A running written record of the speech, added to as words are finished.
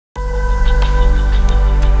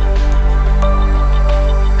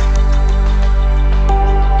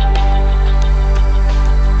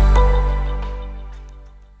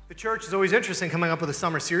church is always interesting coming up with a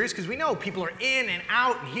summer series because we know people are in and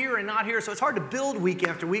out and here and not here, so it's hard to build week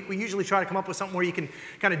after week. We usually try to come up with something where you can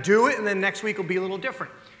kind of do it, and then next week will be a little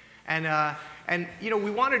different. And you know,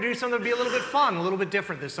 we want to do something to be a little bit fun, a little bit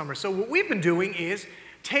different this summer. So what we've been doing is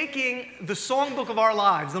taking the songbook of our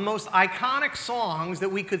lives, the most iconic songs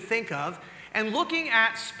that we could think of, and looking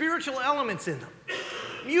at spiritual elements in them.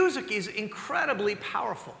 Music is incredibly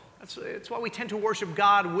powerful. It's why we tend to worship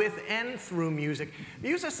God with and through music.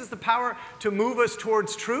 Music has the power to move us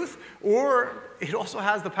towards truth, or it also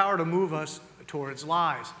has the power to move us towards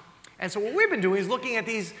lies. And so what we've been doing is looking at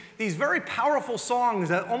these very powerful songs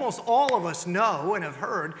that almost all of us know and have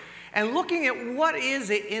heard, and looking at what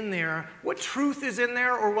is it in there, what truth is in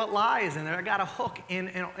there, or what lie is in there. I got a hook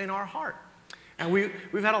in our heart. And we've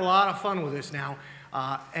had a lot of fun with this now.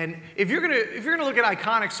 And if you're gonna look at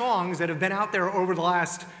iconic songs that have been out there over the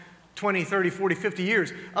last 20, 30, 40, 50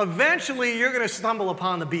 years, eventually you're going to stumble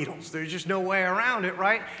upon the Beatles. There's just no way around it,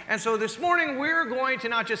 right? And so this morning we're going to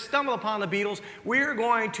not just stumble upon the Beatles, we're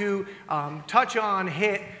going to touch on,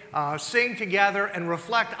 hit, sing together, and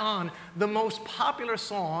reflect on the most popular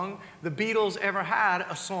song the Beatles ever had,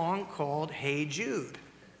 a song called Hey Jude.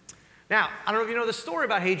 Now, I don't know if you know the story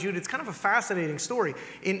about Hey Jude. It's kind of a fascinating story.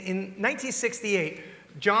 In 1968,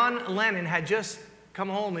 John Lennon had just come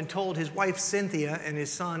home and told his wife Cynthia and his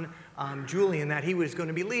son Julian that he was going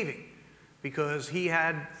to be leaving because he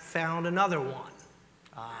had found another one.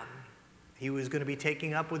 He was going to be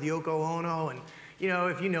taking up with Yoko Ono, and you know,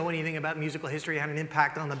 if you know anything about musical history, it had an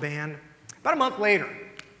impact on the band. About a month later,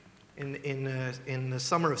 in the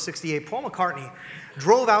summer of '68, Paul McCartney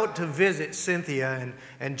drove out to visit Cynthia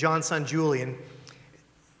and John's son Julian.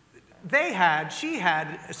 She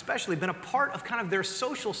had especially been a part of kind of their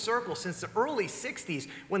social circle since the early 60s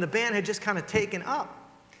when the band had just kind of taken up.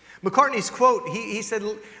 McCartney's quote, he said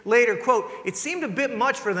later, quote, "It seemed a bit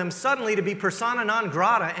much for them suddenly to be persona non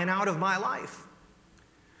grata and out of my life."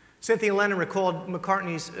 Cynthia Lennon recalled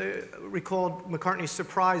McCartney's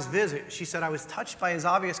surprise visit. She said, "I was touched by his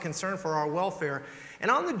obvious concern for our welfare,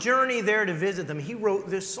 and on the journey there to visit them, he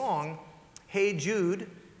wrote this song, Hey Jude,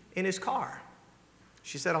 in his car."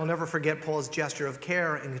 She said, "I'll never forget Paul's gesture of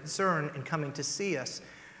care and concern in coming to see us.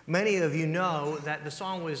 Many of you know that the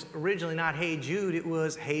song was originally not Hey Jude, it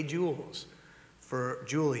was Hey Jules for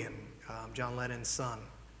Julian, John Lennon's son."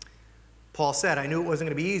 Paul said, "I knew it wasn't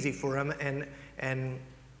going to be easy for him, and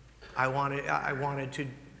I wanted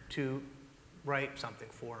to write something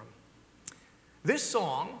for him." This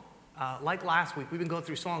song, like last week, we've been going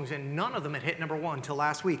through songs, and none of them had hit number one until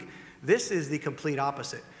last week. This is the complete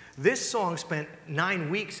opposite. This song spent 9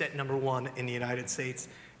 weeks at number one in the United States.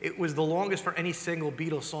 It was the longest for any single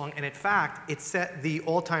Beatles song, and in fact, it set the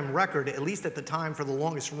all-time record, at least at the time, for the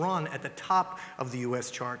longest run at the top of the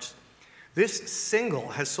US charts. This single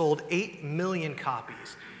has sold 8 million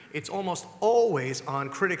copies. It's almost always on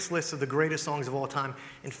critics' lists of the greatest songs of all time.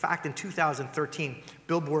 In fact, in 2013,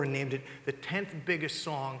 Billboard named it the 10th biggest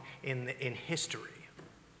song in history.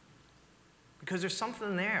 Because there's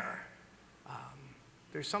something there.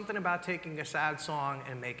 There's something about taking a sad song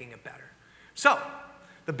and making it better. So,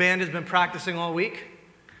 the band has been practicing all week.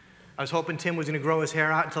 I was hoping Tim was going to grow his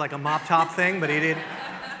hair out into like a mop top thing, but he didn't.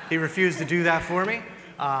 He refused to do that for me.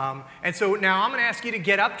 And so now I'm going to ask you to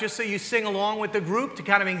get up just so you sing along with the group to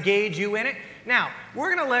kind of engage you in it. Now,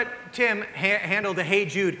 we're going to let Tim handle the Hey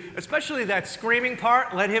Jude, especially that screaming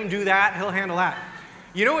part. Let him do that. He'll handle that.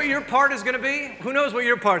 You know what your part is going to be? Who knows what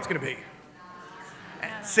your part's going to be?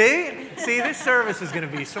 See, this service is going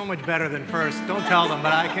to be so much better than first. Don't tell them,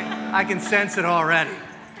 but I can sense it already.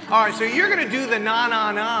 All right, so you're going to do the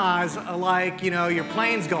na-na-nas like, you know, your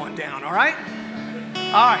plane's going down, all right?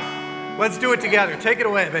 All right, let's do it together. Take it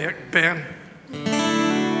away, band.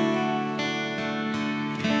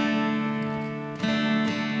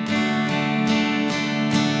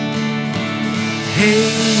 Hey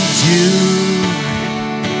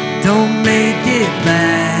Jude, don't make it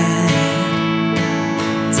bad.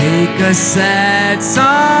 Take a sad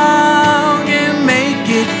song and make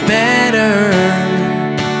it better.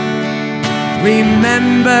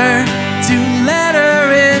 Remember to let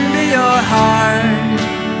her into your heart.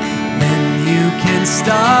 Then you can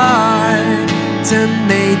start to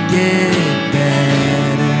make it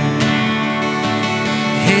better.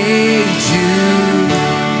 Hey Jude,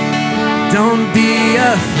 don't be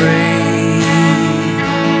afraid.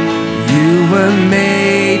 You were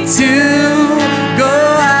made to go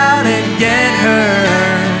out and get her.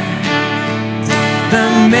 The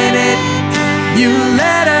minute you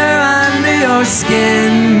let her under your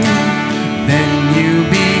skin, then you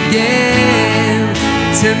begin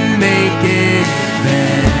to make it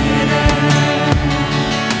better.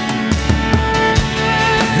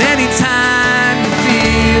 anytime you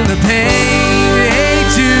feel the pain, hey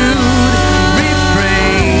Jude,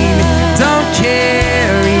 refrain, don't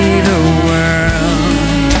carry the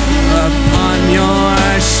world upon your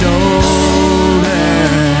shoulders.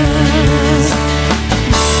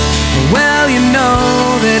 Well, you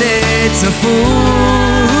know that it's a fool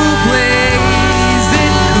who plays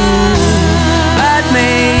it cool by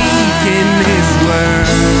making his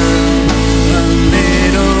world a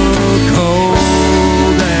little colder.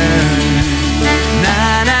 Na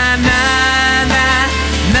na na na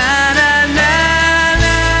na na na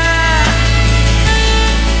na.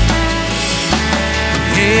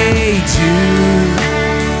 Hey Jude,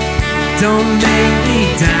 don't make me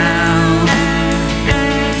down.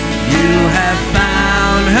 You have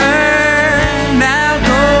found her, now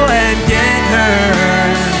go and get her.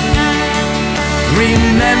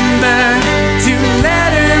 Remember to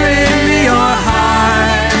let her into your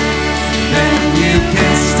heart, then you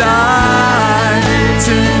can start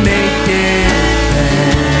to make it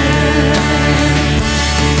better.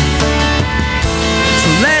 So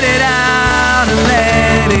let it out and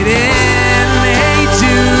let it in. Hey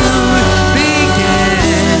Jude,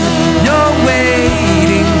 begin. You're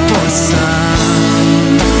waiting for someone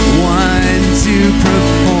to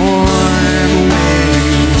perform with.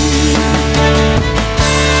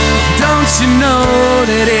 Don't you know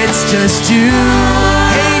that it's just you?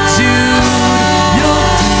 Hey Jude, you'll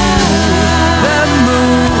do the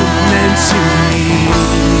movement you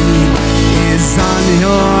need is on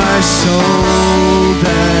your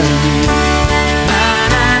shoulder. Na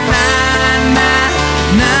na na na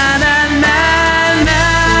na na na na.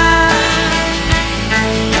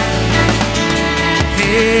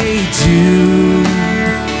 Hey Jude,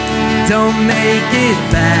 don't make it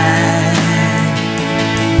bad.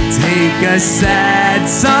 Take a sad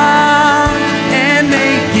song and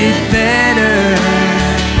make it better.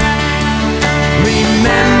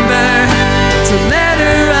 Remember to let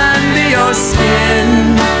her under your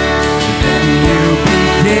skin, then you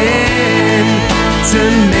begin to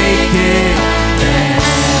make it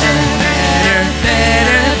better,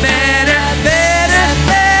 better, better, better,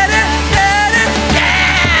 better, better,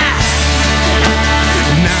 yeah!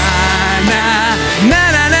 Na na na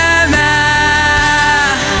na na na.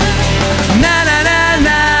 Na na na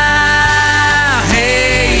na.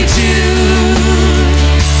 Hey Jude.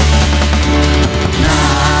 Na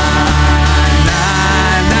na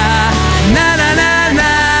na na na na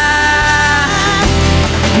na.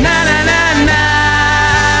 Na na na na.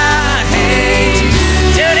 Hey Jude.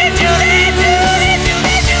 Judy, Judy, Judy,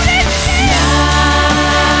 Judy, Judy. Na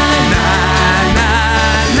na na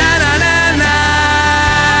na na na na.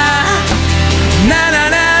 Na na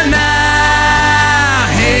na na.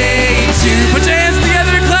 Hey Jude, put your hands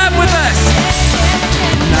together and clap with us.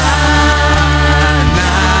 Na na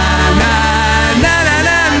na na na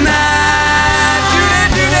na na. Judy,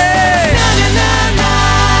 Judy. Na na na na.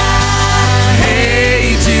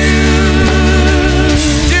 Hey Jude.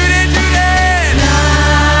 Judy, Judy. Na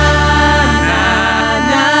na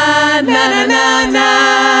na na na na na.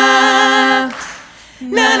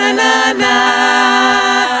 Na na na na.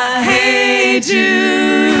 Hey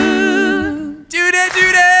Jude. Judy,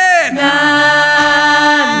 Judy. Na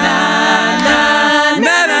na na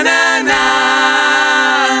na na na na.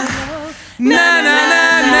 Na na na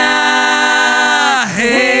na.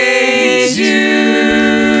 Hey Jude.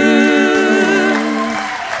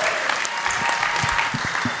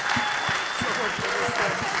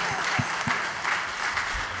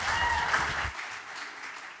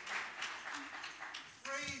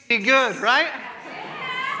 Pretty good, right?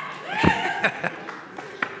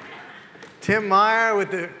 Tim Meyer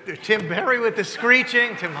with the Tim Berry with the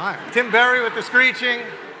screeching. Tim Berry with the screeching.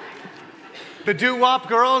 The doo-wop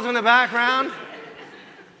girls in the background.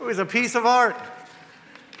 It was a piece of art.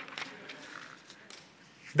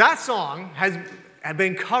 That song had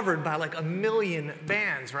been covered by like 1 million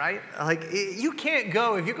bands, right? Like you can't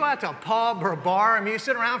go, if you go out to a pub or a bar, I mean, you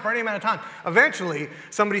sit around for any amount of time. Eventually,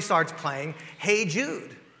 somebody starts playing Hey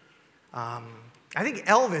Jude. I think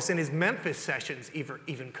Elvis in his Memphis sessions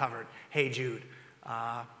even covered Hey Jude.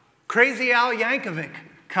 Crazy Al Yankovic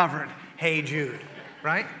covered Hey Jude,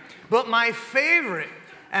 right? But my favorite,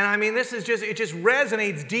 and I mean, it just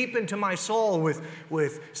resonates deep into my soul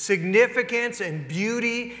with significance and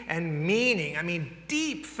beauty and meaning. I mean,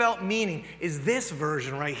 deep felt meaning is this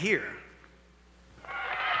version right here.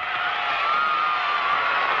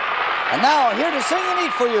 And now, here to sing and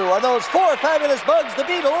eat for you are those four fabulous bugs, the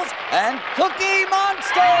Beatles, and Cookie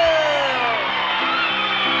Monster!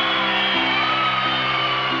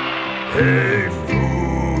 Hey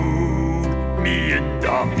food, me in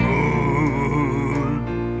the mood.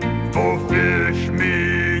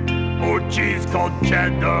 cheese called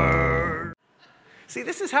cheddar. See,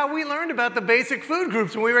 this is how we learned about the basic food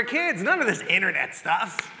groups when we were kids. None of this internet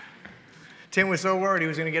stuff. Tim was so worried he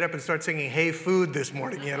was going to get up and start singing Hey Food this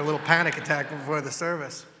morning. He had a little panic attack before the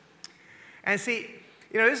service. And see,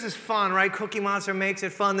 this is fun, right? Cookie Monster makes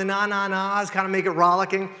it fun. The na-na-nas kind of make it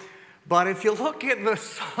rollicking. But if you look at the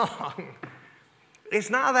song, it's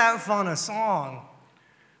not that fun a song.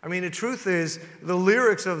 I mean, the truth is, the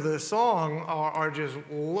lyrics of the song are just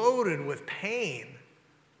loaded with pain.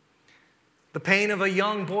 The pain of a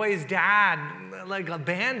young boy's dad, like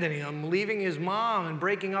abandoning him, leaving his mom and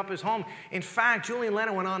breaking up his home. In fact, Julian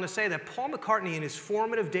Lennon went on to say that Paul McCartney in his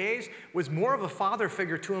formative days was more of a father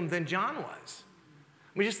figure to him than John was.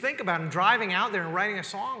 I mean, just think about him driving out there and writing a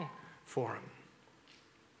song for him.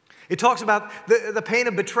 It talks about the pain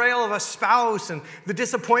of betrayal of a spouse and the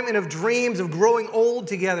disappointment of dreams of growing old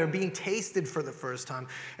together, being tasted for the first time.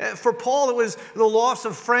 For Paul, it was the loss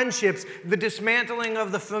of friendships, the dismantling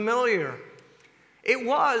of the familiar. It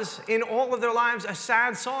was, in all of their lives, a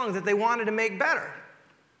sad song that they wanted to make better.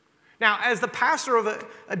 Now, as the pastor of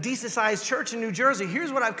a decent-sized church in New Jersey,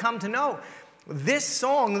 here's what I've come to know. This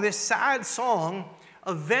song, this sad song,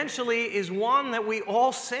 eventually is one that we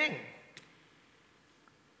all sing.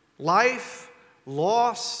 Life,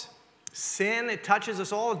 loss, sin, it touches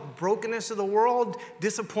us all. Brokenness of the world,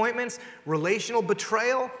 disappointments, relational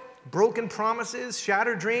betrayal, broken promises,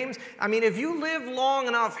 shattered dreams. I mean, if you live long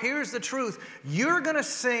enough, here's the truth. You're going to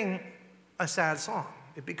sing a sad song.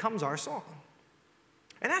 It becomes our song.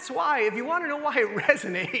 And that's why, if you want to know why it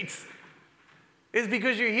resonates, is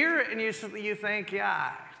because you hear it and you think,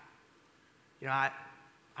 yeah,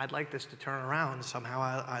 I'd like this to turn around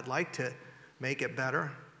somehow. I'd like to make it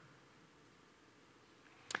better.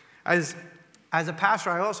 As a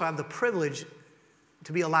pastor, I also have the privilege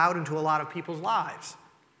to be allowed into a lot of people's lives.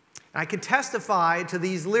 And I can testify to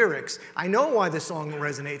these lyrics. I know why this song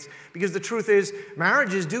resonates, because the truth is,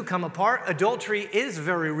 marriages do come apart. Adultery is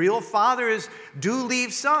very real. Fathers do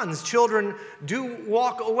leave sons. Children do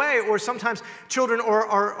walk away, or sometimes children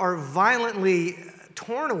are violently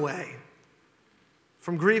torn away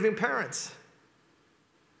from grieving parents.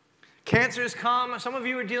 Cancers come. Some of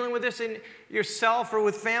you are dealing with this in yourself or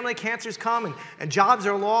with family. Cancers come, and jobs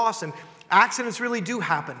are lost, and accidents really do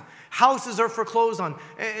happen. Houses are foreclosed on.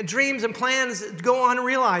 Dreams and plans go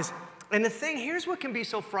unrealized. And the thing, here's what can be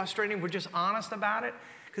so frustrating if we're just honest about it,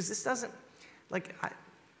 because this doesn't,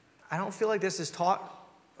 I don't feel like this is taught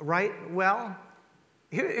right well.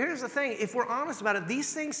 Here's the thing. If we're honest about it,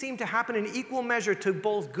 these things seem to happen in equal measure to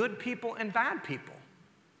both good people and bad people.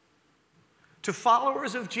 To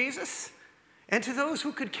followers of Jesus and to those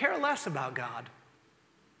who could care less about God.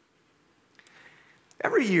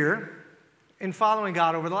 Every year, in following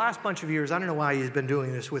God over the last bunch of years, I don't know why he's been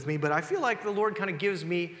doing this with me, but I feel like the Lord kind of gives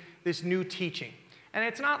me this new teaching. And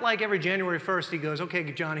it's not like every January 1st he goes, okay,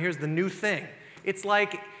 John, here's the new thing. It's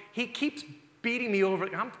like he keeps beating me over.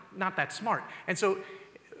 I'm not that smart. And so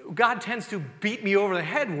God tends to beat me over the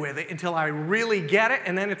head with it until I really get it,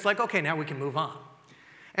 and then it's like, okay, now we can move on.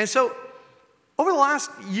 And so over the last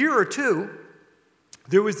year or two,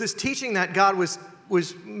 there was this teaching that God was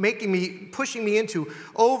pushing me into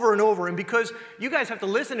over and over. And because you guys have to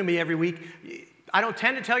listen to me every week, I don't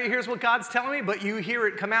tend to tell you here's what God's telling me, but you hear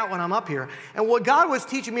it come out when I'm up here. And what God was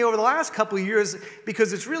teaching me over the last couple of years,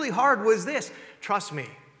 because it's really hard, was this. Trust me.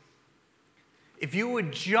 If you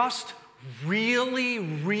would just really,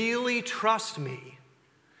 really trust me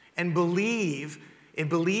and believe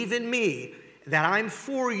in me, that I'm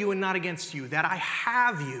for you and not against you, that I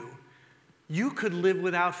have you, you could live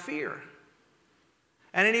without fear.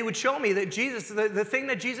 And then he would show me that Jesus, the thing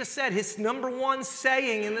that Jesus said, his number one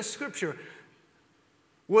saying in the scripture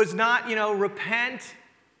was not, repent.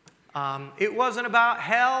 It wasn't about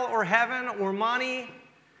hell or heaven or money.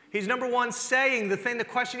 His number one saying, the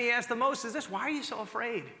question he asked the most is this: why are you so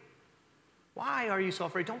afraid? Why are you so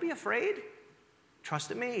afraid? Don't be afraid.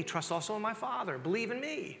 Trust in me. Trust also in my Father. Believe in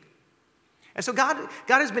me. And so God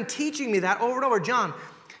has been teaching me that over and over. John,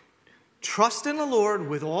 trust in the Lord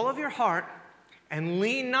with all of your heart and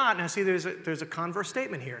lean not. Now see, there's a converse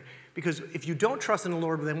statement here. Because if you don't trust in the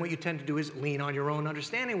Lord, then what you tend to do is lean on your own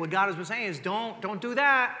understanding. What God has been saying is don't do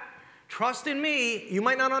that. Trust in me. You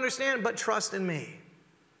might not understand, but trust in me.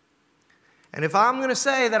 And if I'm going to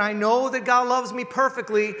say that I know that God loves me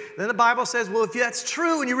perfectly, then the Bible says, well, if that's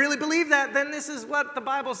true and you really believe that, then this is what the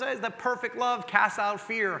Bible says, that perfect love casts out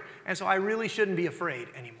fear. And so I really shouldn't be afraid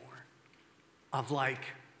anymore of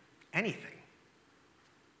anything.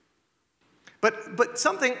 But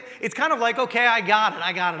something, it's kind of like, okay, I got it.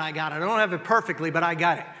 I don't have it perfectly, but I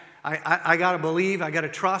got it. I got to believe, I got to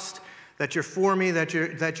trust that you're for me,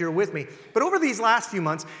 that you're with me. But over these last few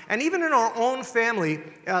months, and even in our own family,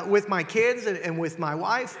 with my kids and with my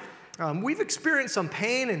wife, we've experienced some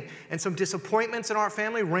pain and some disappointments in our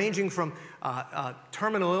family, ranging from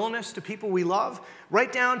terminal illness to people we love,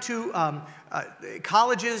 right down to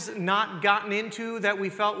colleges not gotten into that we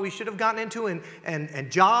felt we should have gotten into,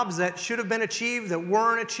 and jobs that should have been achieved that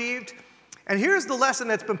weren't achieved. And here's the lesson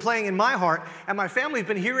that's been playing in my heart, and my family's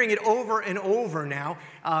been hearing it over and over now,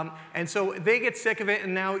 and so they get sick of it,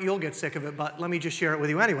 and now you'll get sick of it, but let me just share it with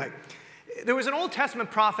you anyway. There was an Old Testament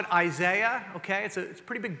prophet, Isaiah, okay? It's a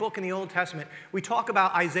pretty big book in the Old Testament. We talk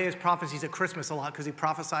about Isaiah's prophecies at Christmas a lot because he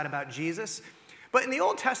prophesied about Jesus. But in the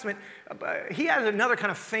Old Testament, he has another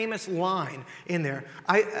kind of famous line in there.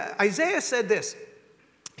 Isaiah said this.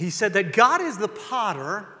 He said that God is the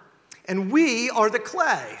potter and we are the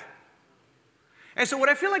clay. And so what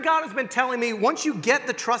I feel like God has been telling me, once you get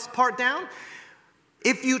the trust part down,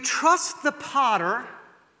 if you trust the potter,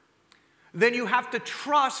 then you have to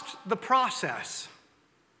trust the process.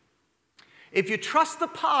 If you trust the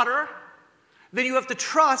potter, then you have to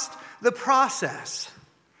trust the process.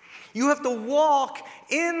 You have to walk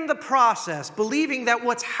in the process, believing that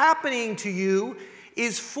what's happening to you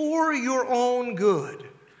is for your own good.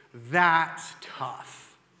 That's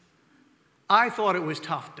tough. I thought it was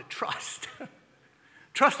tough to trust.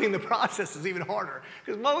 Trusting the process is even harder,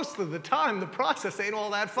 because most of the time the process ain't all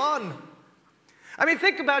that fun. I mean,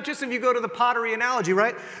 think about just if you go to the pottery analogy,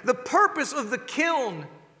 right? The purpose of the kiln.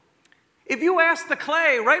 If you ask the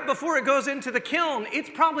clay right before it goes into the kiln, it's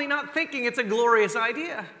probably not thinking it's a glorious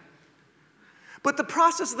idea. But the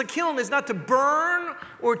process of the kiln is not to burn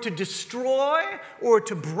or to destroy or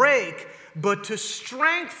to break, but to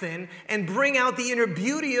strengthen and bring out the inner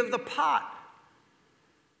beauty of the pot.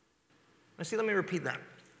 Now, let me repeat that.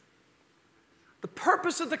 The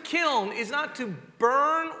purpose of the kiln is not to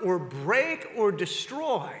burn or break or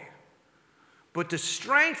destroy, but to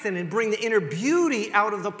strengthen and bring the inner beauty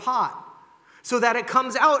out of the pot so that it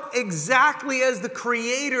comes out exactly as the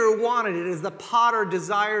Creator wanted it, as the potter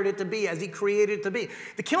desired it to be, as he created it to be.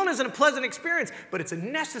 The kiln isn't a pleasant experience, but it's a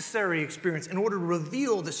necessary experience in order to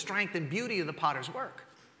reveal the strength and beauty of the potter's work.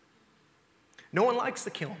 No one likes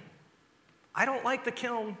the kiln. I don't like the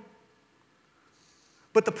kiln.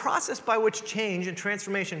 But the process by which change and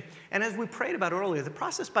transformation, and as we prayed about earlier, the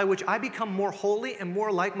process by which I become more holy and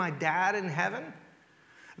more like my dad in heaven,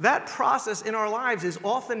 that process in our lives is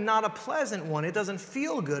often not a pleasant one. It doesn't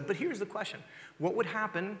feel good. But here's the question. What would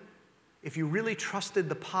happen if you really trusted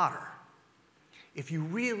the potter? If you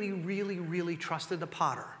really, really, really trusted the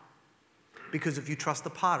potter? Because if you trust the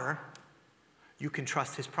potter, you can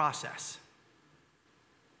trust his process.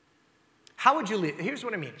 How would you live? Here's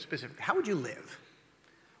what I mean specifically. How would you live?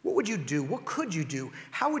 What would you do? What could you do?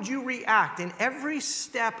 How would you react in every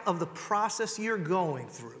step of the process you're going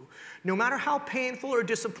through? No matter how painful or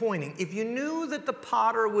disappointing, if you knew that the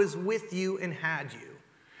potter was with you and had you,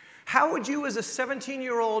 how would you as a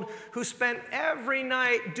 17-year-old who spent every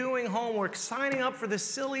night doing homework, signing up for the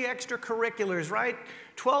silly extracurriculars, right?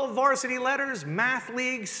 12 varsity letters, math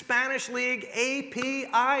league, Spanish league, AP,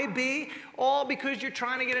 IB, all because you're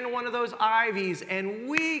trying to get into one of those Ivies. And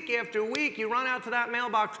week after week, you run out to that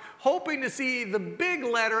mailbox hoping to see the big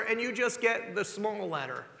letter and you just get the small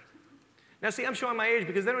letter. Now, see, I'm showing my age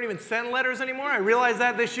because they don't even send letters anymore. I realized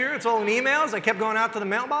that this year. It's all in emails. I kept going out to the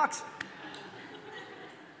mailbox.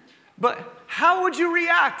 But how would you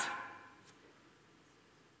react?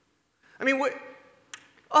 I mean,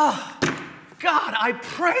 oh, God, I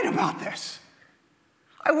prayed about this.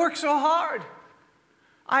 I worked so hard.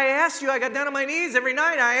 I asked you, I got down on my knees every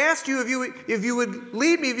night. I asked you if you would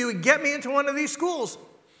lead me, if you would get me into one of these schools.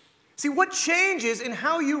 See, what changes in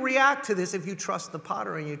how you react to this if you trust the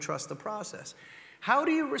potter and you trust the process? How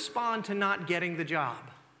do you respond to not getting the job?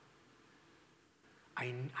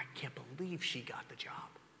 I can't believe she got the job.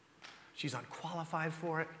 She's unqualified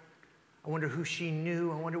for it. I wonder who she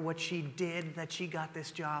knew. I wonder what she did that she got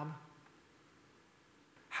this job.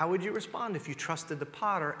 How would you respond if you trusted the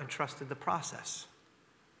potter and trusted the process?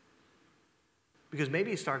 Because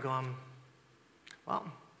maybe you start going, well,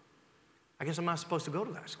 I guess I'm not supposed to go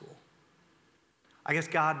to that school. I guess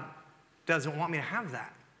God doesn't want me to have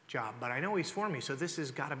that job, but I know he's for me, so this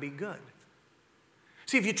has got to be good.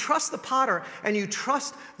 See, if you trust the potter and you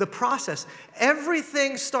trust the process,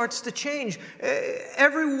 everything starts to change.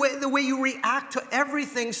 The way you react to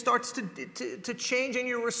everything starts to change in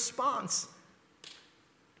your response.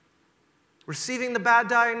 Receiving the bad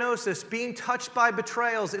diagnosis, being touched by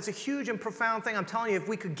betrayals, it's a huge and profound thing. I'm telling you, if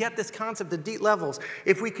we could get this concept to deep levels,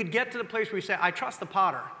 if we could get to the place where we say, I trust the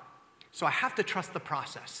potter, so I have to trust the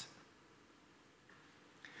process.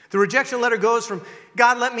 The rejection letter goes from,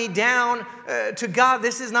 God let me down, to God,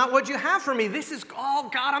 this is not what you have for me. This is, oh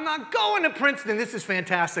God, I'm not going to Princeton. This is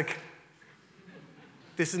fantastic.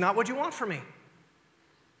 This is not what you want for me.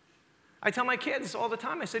 I tell my kids all the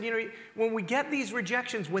time, I said, when we get these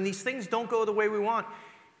rejections, when these things don't go the way we want,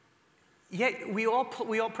 yet we all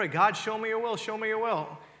pray, God, show me your will, show me your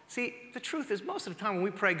will. See, the truth is, most of the time when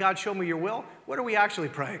we pray, God, show me your will, what are we actually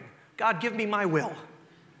praying? God, give me my will.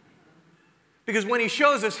 Because when he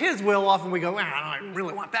shows us his will, often we go, I don't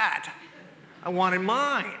really want that. I wanted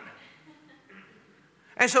mine.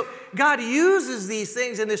 And so God uses these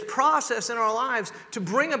things in this process in our lives to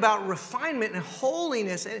bring about refinement and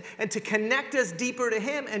holiness and to connect us deeper to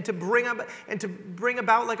him and to bring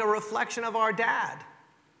about like a reflection of our dad.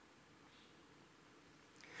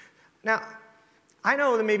 Now, I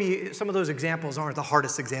know that maybe some of those examples aren't the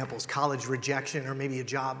hardest examples, college rejection or maybe a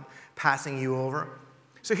job passing you over.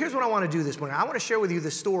 So here's what I want to do this morning. I want to share with you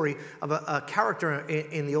the story of a character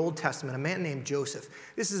in the Old Testament, a man named Joseph.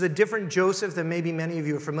 This is a different Joseph than maybe many of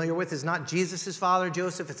you are familiar with. It's not Jesus' father,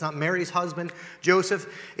 Joseph. It's not Mary's husband, Joseph.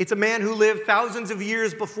 It's a man who lived thousands of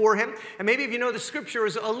years before him. And maybe if you know the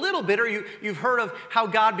scriptures a little bit, or you've heard of how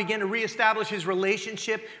God began to reestablish his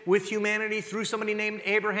relationship with humanity through somebody named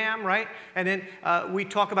Abraham, right? And then we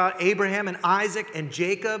talk about Abraham and Isaac and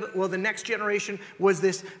Jacob. Well, the next generation was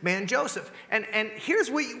this man Joseph. And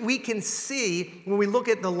here's what we can see when we look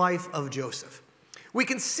at the life of Joseph. We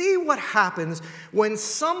can see what happens when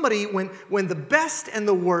when the best and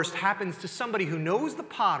the worst happens to somebody who knows the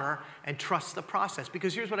potter and trusts the process.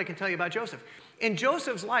 Because here's what I can tell you about Joseph. In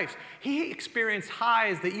Joseph's life, he experienced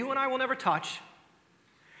highs that you and I will never touch.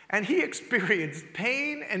 And he experienced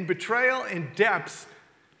pain and betrayal and depths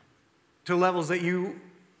to levels that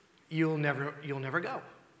you'll never go.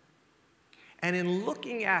 And in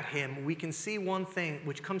looking at him, we can see one thing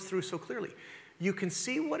which comes through so clearly. You can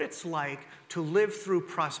see what it's like to live through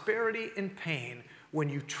prosperity and pain when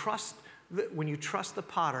you trust the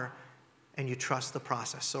potter and you trust the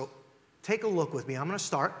process. So take a look with me. I'm going to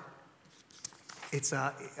start. I'm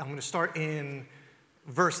going to start in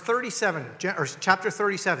verse 37, or chapter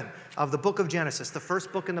 37 of the book of Genesis, the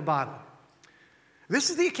first book in the Bible.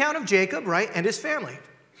 This is the account of Jacob, right, and his family,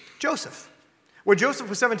 Joseph. When Joseph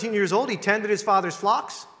was 17 years old, he tended his father's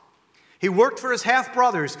flocks. He worked for his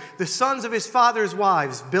half-brothers, the sons of his father's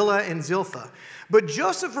wives, Bilhah and Zilpah. But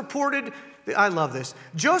Joseph reported, I love this,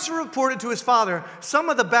 Joseph reported to his father some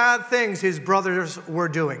of the bad things his brothers were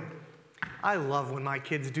doing. I love when my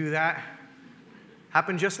kids do that.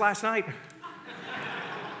 Happened just last night.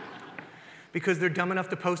 Because they're dumb enough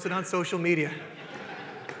to post it on social media.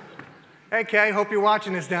 Hey, Kay, hope you're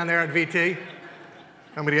watching this down there at VT.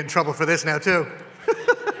 I'm going to get in trouble for this now, too.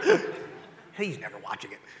 He's never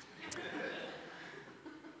watching it.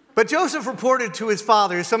 But Joseph reported to his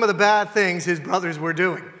father some of the bad things his brothers were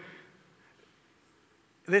doing.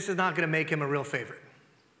 This is not going to make him a real favorite.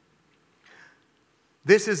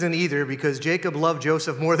 This isn't either because Jacob loved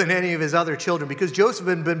Joseph more than any of his other children, because Joseph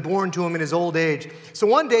had been born to him in his old age. So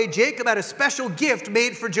one day, Jacob had a special gift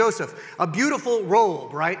made for Joseph, a beautiful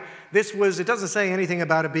robe, right? It doesn't say anything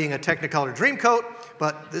about it being a Technicolor Dreamcoat,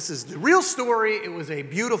 but this is the real story. It was a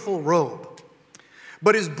beautiful robe.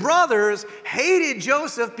 But his brothers hated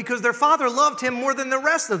Joseph because their father loved him more than the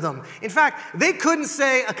rest of them. In fact, they couldn't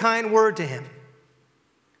say a kind word to him.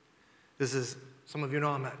 Some of you know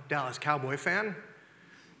I'm a Dallas Cowboy fan.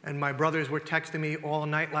 And my brothers were texting me all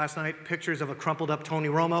night last night pictures of a crumpled up Tony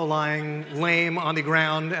Romo lying lame on the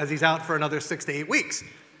ground as he's out for another 6 to 8 weeks.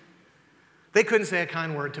 They couldn't say a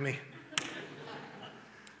kind word to me.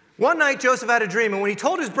 One night, Joseph had a dream, and when he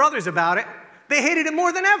told his brothers about it, they hated him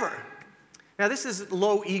more than ever. Now, this is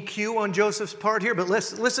low EQ on Joseph's part here, but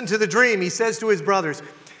listen to the dream. He says to his brothers,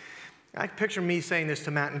 I picture me saying this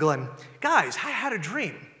to Matt and Glenn, guys, I had a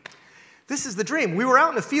dream. This is the dream. We were out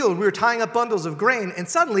in the field, we were tying up bundles of grain, and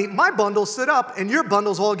suddenly my bundle stood up, and your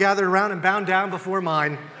bundles all gathered around and bound down before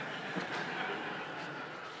mine.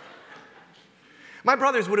 My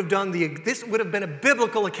brothers would have this would have been a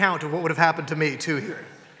biblical account of what would have happened to me too here.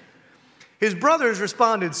 His brothers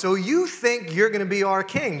responded, so you think you're going to be our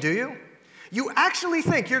king, do you? You actually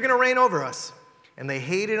think you're going to reign over us? And they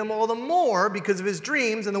hated him all the more because of his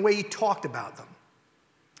dreams and the way he talked about them.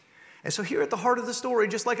 And so here at the heart of the story,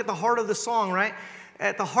 just like at the heart of the song, right?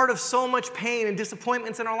 At the heart of so much pain and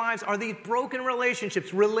disappointments in our lives are these broken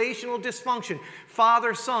relationships, relational dysfunction,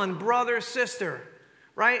 father, son, brother, sister,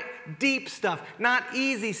 right? Deep stuff, not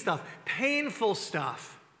easy stuff, painful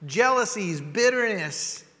stuff, jealousies,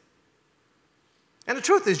 bitterness. And the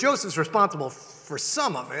truth is, Joseph's responsible for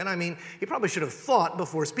some of it. I mean, he probably should have thought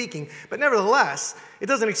before speaking. But nevertheless, it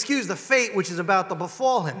doesn't excuse the fate which is about to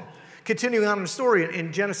befall him. Continuing on in the story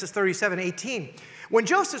in Genesis 37:18. When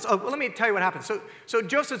Joseph, let me tell you what happened. So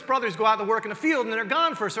Joseph's brothers go out to work in the field, and they're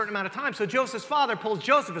gone for a certain amount of time. So Joseph's father pulls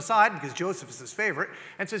Joseph aside, because Joseph is his favorite,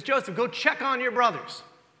 and says, Joseph, go check on your brothers.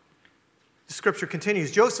 The scripture continues.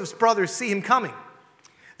 Joseph's brothers see him coming.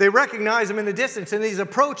 They recognize him in the distance, and as he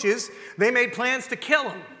approaches, they made plans to kill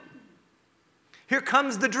him. Here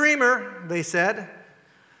comes the dreamer, they said.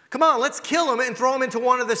 Come on, let's kill him and throw him into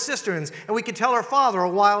one of the cisterns, and we can tell our father a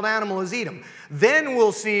wild animal has eaten him. Then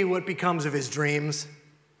we'll see what becomes of his dreams.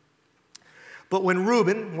 But when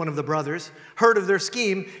Reuben, one of the brothers, heard of their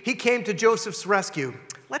scheme, he came to Joseph's rescue.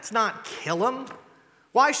 Let's not kill him.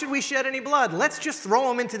 Why should we shed any blood? Let's just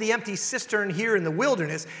throw him into the empty cistern here in the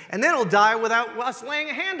wilderness, and then he'll die without us laying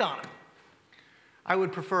a hand on him. I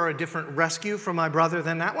would prefer a different rescue for my brother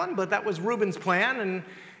than that one, but that was Reuben's plan, and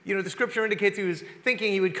the scripture indicates he was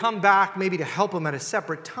thinking he would come back maybe to help him at a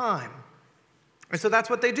separate time. And so that's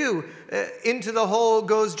what they do. Into the hole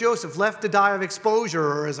goes Joseph, left to die of exposure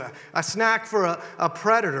or as a snack for a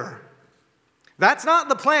predator. That's not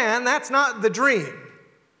the plan. That's not the dream.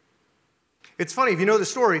 It's funny, if you know the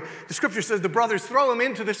story, the scripture says the brothers throw him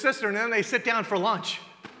into the cistern and then they sit down for lunch.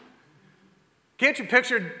 Can't you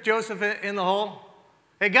picture Joseph in the hole?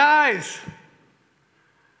 Hey, guys,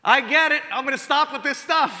 I get it. I'm going to stop with this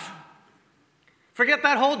stuff. Forget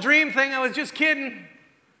that whole dream thing. I was just kidding.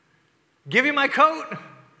 Give you my coat.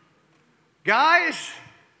 Guys,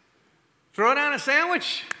 throw down a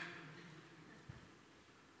sandwich.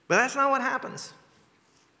 But that's not what happens.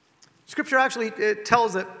 Scripture actually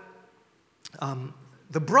tells that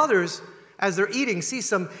the brothers, as they're eating, see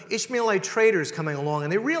some Ishmaelite traders coming along,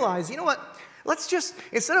 and they realize, you know what? Let's just,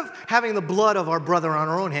 instead of having the blood of our brother on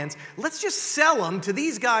our own hands, let's just sell him to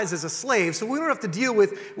these guys as a slave so we don't have to deal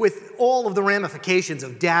with all of the ramifications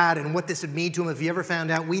of Dad and what this would mean to him if he ever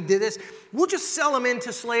found out we did this. We'll just sell him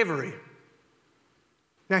into slavery.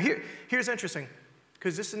 Now here's interesting,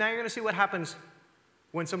 because now you're going to see what happens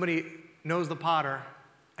when somebody knows the potter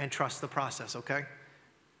and trusts the process, okay?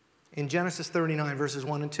 In Genesis 39, verses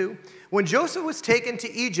 1 and 2. When Joseph was taken to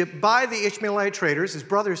Egypt by the Ishmaelite traders, his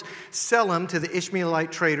brothers sell him to the Ishmaelite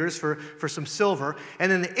traders for some silver, and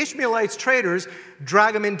then the Ishmaelite traders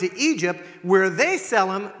drag him into Egypt, where they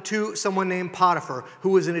sell him to someone named Potiphar,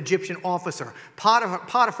 who was an Egyptian officer.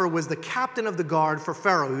 Potiphar was the captain of the guard for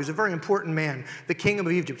Pharaoh. He was a very important man, the king of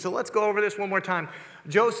Egypt. So let's go over this one more time.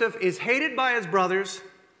 Joseph is hated by his brothers.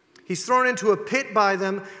 He's thrown into a pit by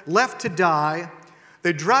them, left to die.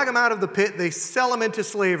 They drag him out of the pit, they sell him into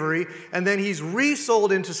slavery, and then he's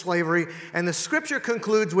resold into slavery. And the scripture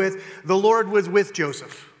concludes with, the Lord was with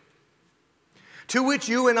Joseph. To which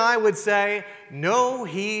you and I would say, no,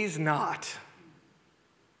 he's not.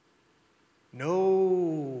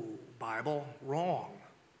 No, Bible, wrong.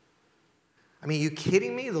 I mean, are you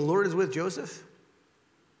kidding me? The Lord is with Joseph?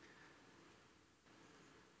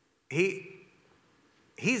 He's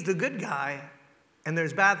the good guy. And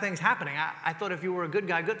there's bad things happening. I thought if you were a good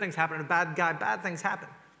guy, good things happen. And a bad guy, bad things happen.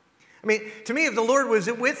 I mean, to me, if the Lord was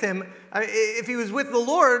with him, if he was with the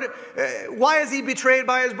Lord, why is he betrayed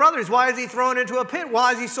by his brothers? Why is he thrown into a pit?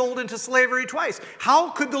 Why is he sold into slavery twice?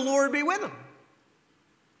 How could the Lord be with him?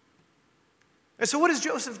 And so what does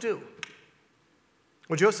Joseph do?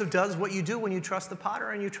 Well, Joseph does what you do when you trust the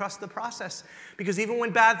potter and you trust the process. Because even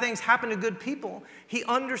when bad things happen to good people, he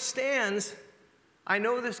understands, I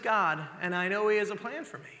know this God, and I know he has a plan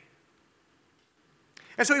for me.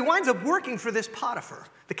 And so he winds up working for this Potiphar,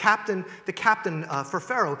 the captain for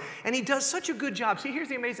Pharaoh, and he does such a good job. See, here's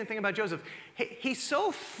the amazing thing about Joseph. He's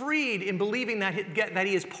so freed in believing that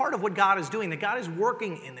he is part of what God is doing, that God is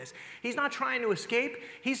working in this. He's not trying to escape.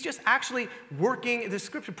 He's just actually working. The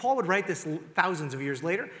scripture, Paul would write this thousands of years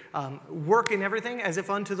later, work in everything as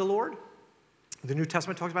if unto the Lord. The New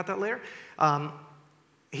Testament talks about that later.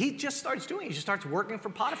 He just starts doing it. He just starts working for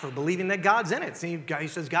Potiphar, believing that God's in it. See, he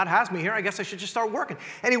says, God has me here. I guess I should just start working.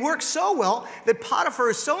 And he works so well that Potiphar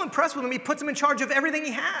is so impressed with him, he puts him in charge of everything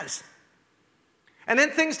he has. And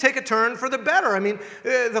then things take a turn for the better. I mean,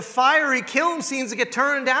 the fiery kiln seems to get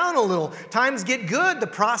turned down a little. Times get good. The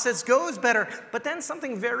process goes better. But then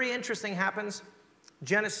something very interesting happens.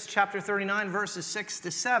 Genesis chapter 39, verses 6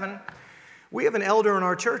 to 7. We have an elder in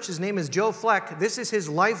our church. His name is Joe Fleck. This is his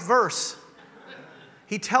life verse.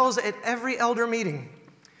 He tells at every elder meeting,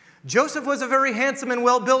 Joseph was a very handsome and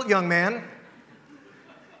well-built young man,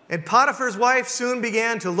 and Potiphar's wife soon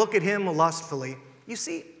began to look at him lustfully. You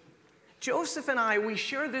see, Joseph and I, we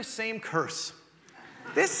share this same curse.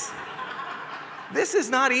 This is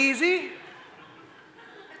not easy.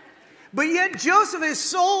 But yet Joseph is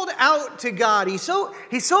sold out to God. He's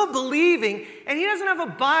so believing, and he doesn't have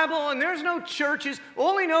a Bible, and there's no churches.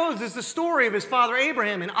 All he knows is the story of his father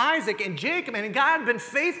Abraham and Isaac and Jacob, and God had been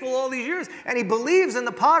faithful all these years, and he believes in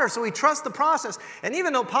the potter, so he trusts the process. And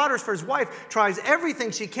even though Potter's for his wife tries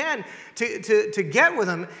everything she can to get with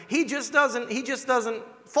him, he just doesn't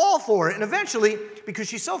fall for it. And eventually, because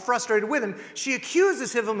she's so frustrated with him, she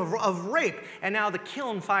accuses him of rape. And now the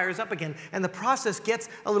kiln fires up again, and the process gets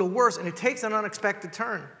a little worse, and it takes an unexpected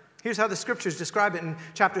turn. Here's how the scriptures describe it in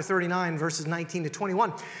chapter 39, verses 19 to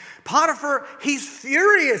 21. Potiphar, he's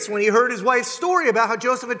furious when he heard his wife's story about how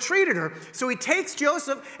Joseph had treated her. So he takes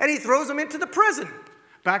Joseph and he throws him into the prison,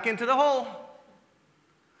 back into the hole,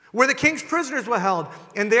 where the king's prisoners were held.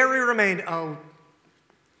 And there he remained. Oh,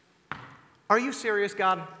 are you serious,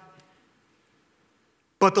 God?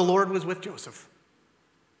 But the Lord was with Joseph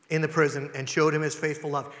in the prison and showed him his faithful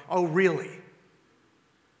love. Oh, really?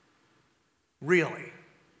 Really?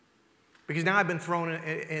 Because now I've been thrown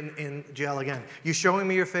in jail again. You showing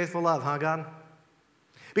me your faithful love, huh, God?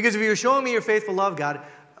 Because if you're showing me your faithful love, God,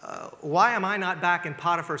 why am I not back in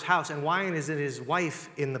Potiphar's house? And why is it his wife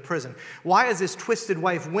in the prison? Why is this twisted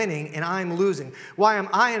wife winning and I'm losing? Why am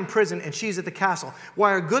I in prison and she's at the castle?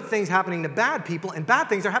 Why are good things happening to bad people and bad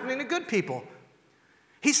things are happening to good people?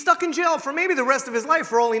 He's stuck in jail for maybe the rest of his life,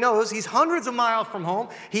 for all he knows. He's hundreds of miles from home.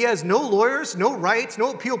 He has no lawyers, no rights,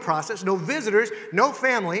 no appeal process, no visitors, no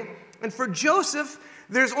family. And for Joseph,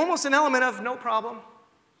 there's almost an element of no problem.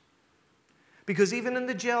 Because even in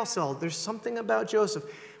the jail cell, there's something about Joseph.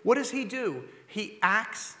 What does he do? He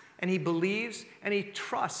acts and he believes and he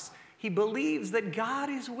trusts. He believes that God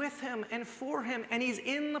is with him and for him, and he's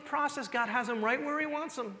in the process. God has him right where he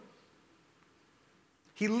wants him.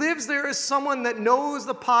 He lives there as someone that knows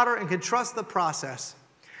the potter and can trust the process.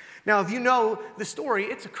 Now, if you know the story,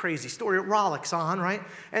 it's a crazy story. It rollicks on, right?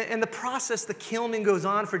 And the process, the kilning goes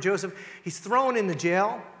on for Joseph. He's thrown into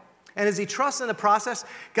jail. And as he trusts in the process,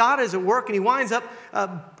 God is at work, and he winds up,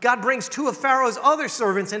 God brings two of Pharaoh's other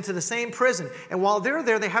servants into the same prison. And while they're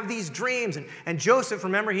there, they have these dreams. And Joseph,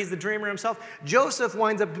 remember, he's the dreamer himself. Joseph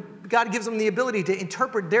winds up, God gives him the ability to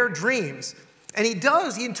interpret their dreams. And he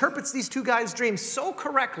interprets these two guys' dreams so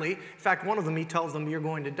correctly. In fact, one of them, he tells them, you're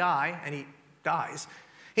going to die, and he dies.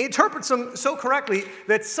 He interprets them so correctly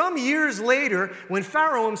that some years later, when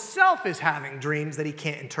Pharaoh himself is having dreams that he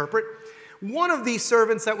can't interpret, one of these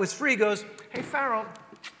servants that was free goes, hey, Pharaoh,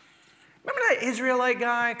 remember that Israelite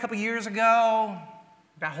guy a couple years ago?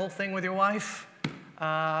 That whole thing with your wife?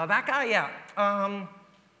 That guy, yeah.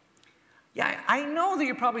 Yeah, I know that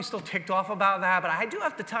you're probably still ticked off about that, but I do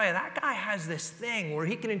have to tell you, that guy has this thing where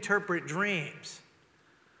he can interpret dreams.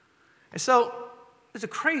 And so, it's a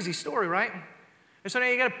crazy story, right? And so now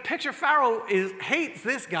you got to picture Pharaoh hates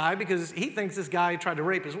this guy because he thinks this guy tried to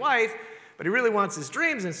rape his wife, but he really wants his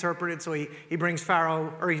dreams interpreted, so he brings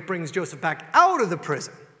Joseph back out of the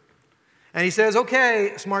prison. And he says,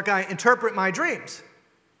 okay, smart guy, interpret my dreams.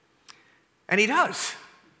 And he does.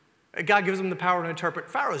 God gives him the power to interpret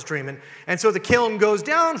Pharaoh's dream. And so the kiln goes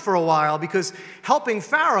down for a while because helping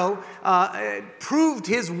Pharaoh proved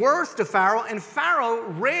his worth to Pharaoh, and Pharaoh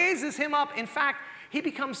raises him up. In fact, he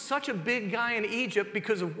becomes such a big guy in Egypt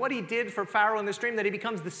because of what he did for Pharaoh in this dream that he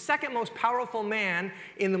becomes the second most powerful man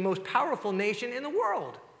in the most powerful nation in the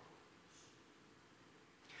world.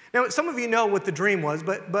 Now, some of you know what the dream was,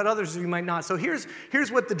 but others of you might not. So here's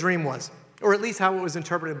what the dream was, or at least how it was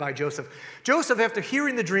interpreted by Joseph. Joseph, after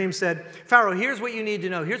hearing the dream, said, Pharaoh, here's what you need to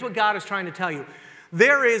know. Here's what God is trying to tell you.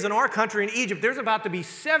 There is, in our country, in Egypt, there's about to be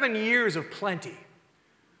 7 years of plenty.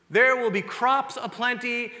 There will be crops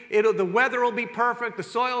aplenty, the weather will be perfect, the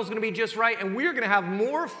soil is going to be just right, and we're going to have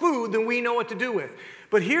more food than we know what to do with.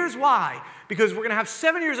 But here's why. Because we're going to have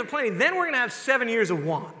 7 years of plenty, then we're going to have 7 years of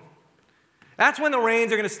want. That's when the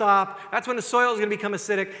rains are going to stop, that's when the soil is going to become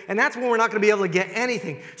acidic, and that's when we're not going to be able to get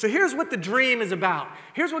anything. So here's what the dream is about.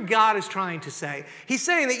 Here's what God is trying to say. He's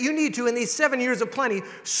saying that you need to, in these 7 years of plenty,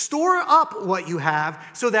 store up what you have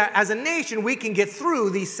so that as a nation we can get through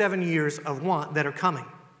these 7 years of want that are coming.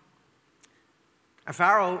 And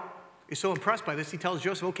Pharaoh is so impressed by this, he tells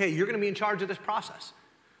Joseph, okay, you're going to be in charge of this process.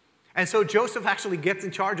 And so Joseph actually gets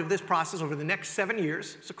in charge of this process over the next 7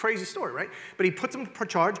 years. It's a crazy story, right? But he puts him in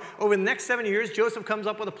charge. Over the next 7 years, Joseph comes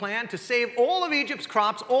up with a plan to save all of Egypt's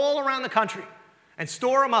crops all around the country and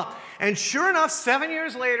store them up. And sure enough, 7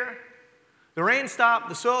 years later, the rain stopped,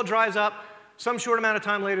 the soil dries up. Some short amount of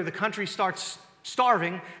time later, the country starts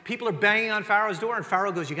starving. People are banging on Pharaoh's door, and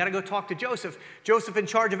Pharaoh goes, you got to go talk to Joseph. Joseph in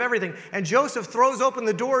charge of everything. And Joseph throws open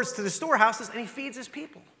the doors to the storehouses, and he feeds his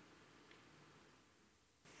people.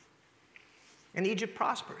 And Egypt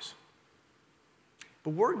prospers.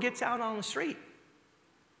 But word gets out on the street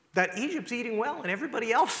that Egypt's eating well and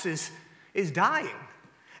everybody else is dying.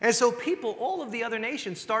 And so people, all of the other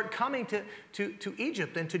nations, start coming to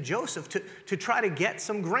Egypt and to Joseph to try to get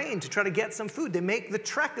some grain, to try to get some food. They make the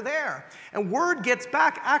trek there. And word gets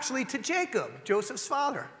back actually to Jacob, Joseph's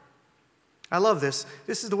father. I love this.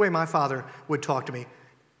 This is the way my father would talk to me,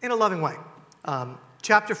 in a loving way.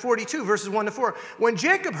 Chapter 42, verses 1 to 4. When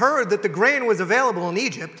Jacob heard that the grain was available in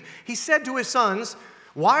Egypt, he said to his sons,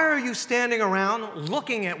 "Why are you standing around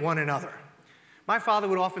looking at one another?" My father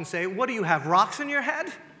would often say, "What do you have, rocks in your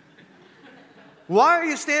head? Why are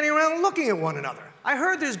you standing around looking at one another? I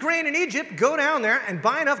heard there's grain in Egypt. Go down there and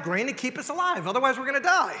buy enough grain to keep us alive. Otherwise, we're going to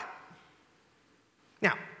die."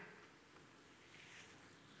 Now,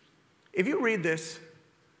 if you read this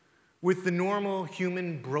with the normal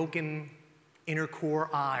human broken inner core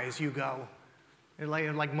eyes, you go,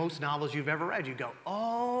 like most novels you've ever read, you go,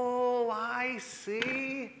 "Oh, I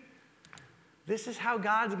see. This is how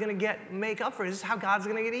God's going to make up for it. This is how God's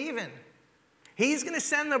going to get even. He's going to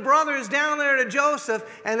send the brothers down there to Joseph,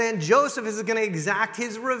 and then Joseph is going to exact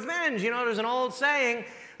his revenge." You know, there's an old saying,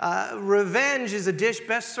 revenge is a dish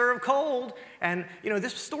best served cold. And, you know,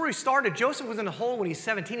 this story started, Joseph was in the hole when he's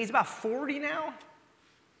 17. He's about 40 now.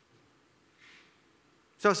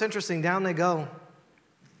 So it's interesting. Down they go.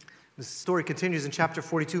 The story continues in chapter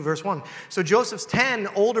 42, verse 1. So Joseph's 10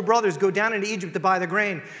 older brothers go down into Egypt to buy the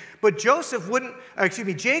grain. But Jacob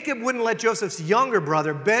wouldn't let Joseph's younger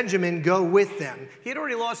brother, Benjamin, go with them. He had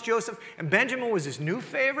already lost Joseph, and Benjamin was his new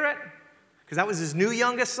favorite, because that was his new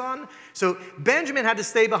youngest son. So Benjamin had to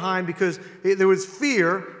stay behind because there was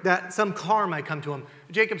fear that some harm might come to him.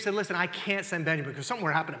 Jacob said, "Listen, I can't send Benjamin, because something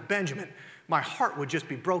would happen to Benjamin. My heart would just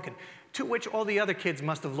be broken." To which all the other kids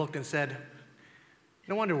must have looked and said,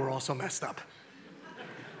 "No wonder we're all so messed up."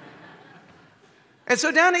 And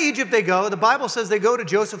so down to Egypt they go. The Bible says they go to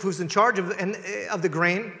Joseph, who's in charge of the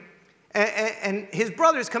grain, and his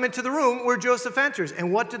brothers come into the room where Joseph enters.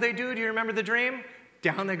 And what do? Do you remember the dream?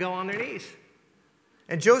 Down they go on their knees.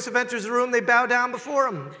 And Joseph enters the room, they bow down before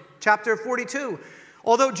him. Chapter 42.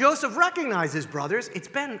 Although Joseph recognized his brothers, it's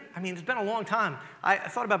been a long time. I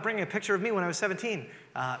thought about bringing a picture of me when I was 17.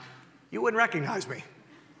 You wouldn't recognize me.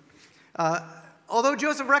 Although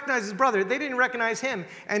Joseph recognized his brother, they didn't recognize him.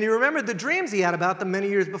 And he remembered the dreams he had about them many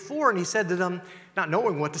years before, and he said to them, not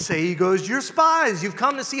knowing what to say, he goes, "You're spies. You've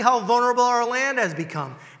come to see how vulnerable our land has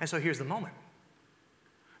become." And so here's the moment.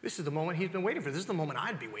 This is the moment he's been waiting for. This is the moment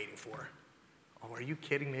I'd be waiting for. Oh, are you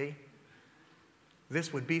kidding me?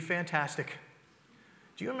 This would be fantastic.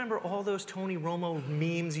 Do you remember all those Tony Romo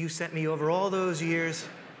memes you sent me over all those years?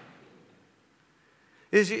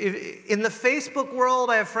 In the Facebook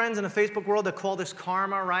world, I have friends in the Facebook world that call this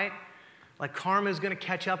karma, right? Like karma is going to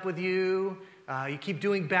catch up with you. You keep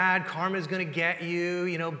doing bad, karma is going to get you.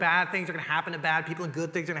 You know, bad things are going to happen to bad people and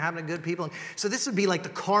good things are going to happen to good people. And so this would be like the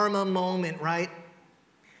karma moment, right?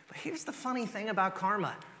 But here's the funny thing about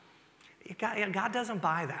karma. God doesn't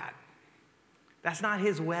buy that. That's not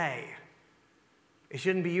his way. It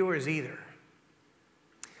shouldn't be yours either.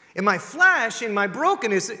 In my flesh, in my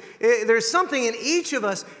brokenness, there's something in each of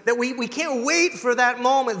us that we can't wait for that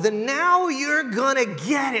moment, the now you're gonna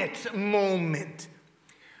get it moment.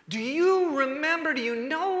 Do you remember, do you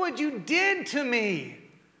know what you did to me?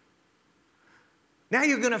 Now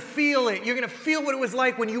you're gonna feel it. You're gonna feel what it was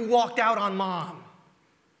like when you walked out on mom.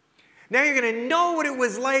 Now you're gonna know what it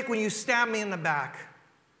was like when you stabbed me in the back,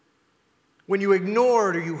 when you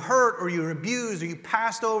ignored or you hurt or you abused or you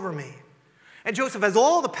passed over me. And Joseph has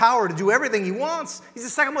all the power to do everything he wants. He's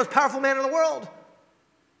the second most powerful man in the world.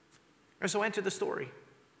 And so enter the story.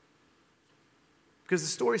 Because the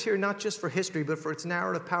story's here not just for history, but for its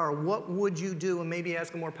narrative power. What would you do? And maybe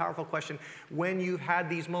ask a more powerful question. When you've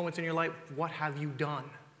had these moments in your life, what have you done?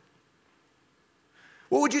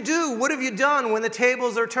 What would you do? What have you done when the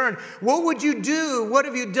tables are turned? What would you do? What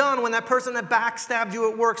have you done when that person that backstabbed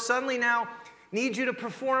you at work suddenly now needs you to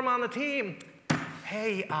perform on the team?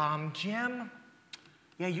 Hey, Jim,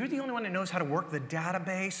 yeah, you're the only one that knows how to work the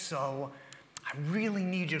database, so I really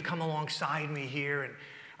need you to come alongside me here and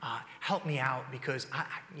help me out because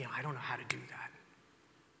I don't know how to do that.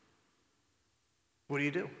 What do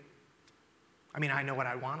you do? I mean, I know what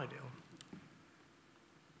I want to do.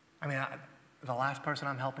 I mean, the last person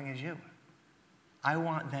I'm helping is you. I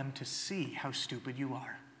want them to see how stupid you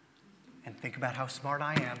are and think about how smart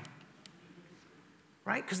I am.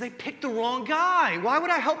 Right? Because they picked the wrong guy. Why would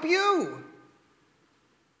I help you?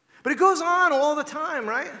 But it goes on all the time,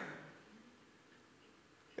 right?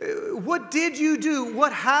 What did you do?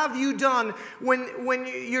 What have you done when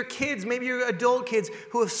your kids, maybe your adult kids,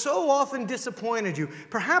 who have so often disappointed you,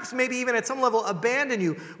 perhaps maybe even at some level abandoned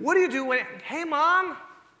you? What do you do when, hey, Mom?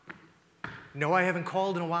 No, I haven't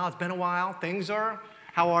called in a while. It's been a while. Things are,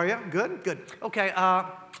 how are you? Good? Good. Okay,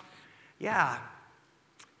 yeah.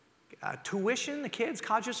 Tuition, the kids,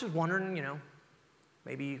 college, just was wondering,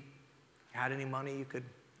 maybe you had any money you could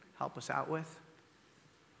help us out with.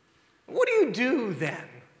 What do you do then?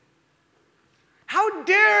 How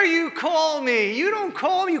dare you call me? You don't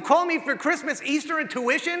call me. You call me for Christmas, Easter, and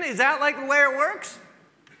tuition? Is that like the way it works?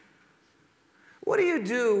 What do you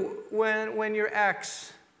do when your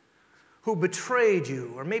ex, who betrayed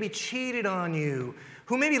you or maybe cheated on you,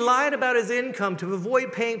 who maybe lied about his income to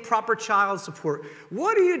avoid paying proper child support,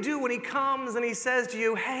 what do you do when he comes and he says to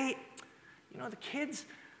you, hey, the kids,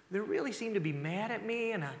 they really seem to be mad at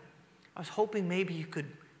me, and I was hoping maybe you could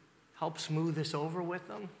help smooth this over with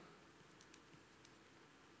them?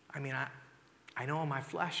 I mean, I know in my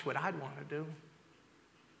flesh what I'd want to do.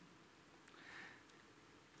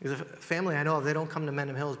 There's a family I know of, they don't come to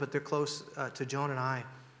Mendham Hills, but they're close to Joan and I.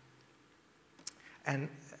 And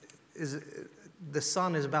the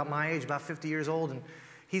son is about my age, about 50 years old, and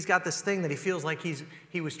he's got this thing that he feels like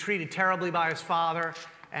he was treated terribly by his father,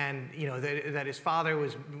 and that his father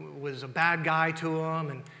was a bad guy to him,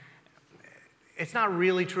 and it's not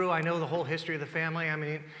really true. I know the whole history of the family. I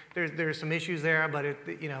mean, there's some issues there, but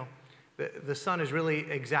the son is really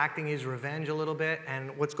exacting his revenge a little bit.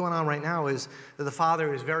 And what's going on right now is that the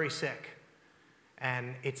father is very sick,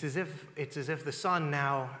 and it's as if the son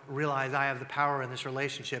now realized, I have the power in this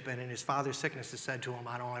relationship, and in his father's sickness has said to him,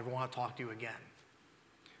 I don't ever want to talk to you again.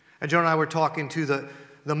 And Joan and I were talking to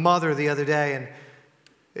the mother the other day,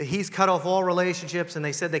 and he's cut off all relationships, and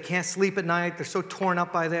they said they can't sleep at night. They're so torn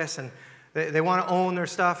up by this, and they want to own their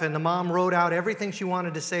stuff, and the mom wrote out everything she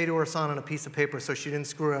wanted to say to her son on a piece of paper so she didn't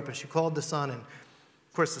screw up, and she called the son, and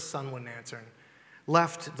of course the son wouldn't answer, and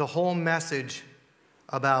left the whole message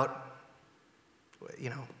about,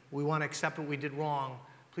 we want to accept what we did wrong.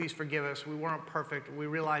 Please forgive us. We weren't perfect. We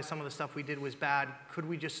realized some of the stuff we did was bad. Could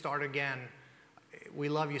we just start again? We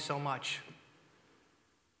love you so much.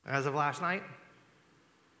 As of last night,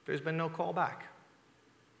 there's been no call back.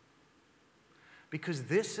 Because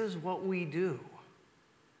this is what we do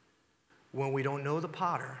when we don't know the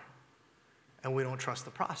potter and we don't trust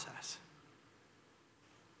the process.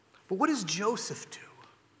 But what does Joseph do?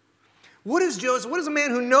 What does a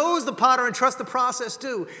man who knows the potter and trusts the process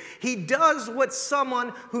do? He does what someone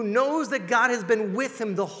who knows that God has been with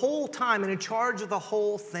him the whole time and in charge of the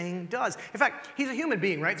whole thing does. In fact, he's a human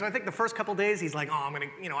being, right? So I think the first couple days he's like,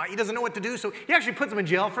 he doesn't know what to do. So he actually puts him in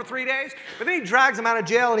jail for 3 days. But then he drags him out of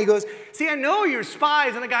jail and he goes, see, I know you're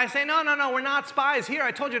spies. And the guys say, no, we're not spies. Here,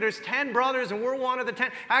 I told you there's 10 brothers and we're one of the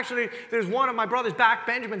 10. Actually, there's one of my brothers back,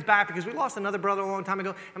 Benjamin's back, because we lost another brother a long time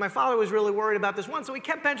ago. And my father was really worried about this one. So he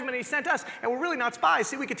kept Benjamin and he sent us, and we're really not spies.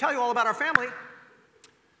 See, we could tell you all about our family.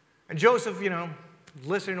 And Joseph,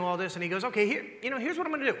 listening to all this, and he goes, okay, here's what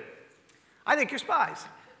I'm going to do. I think you're spies.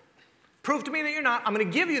 Prove to me that you're not. I'm going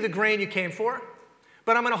to give you the grain you came for,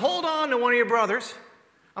 but I'm going to hold on to one of your brothers.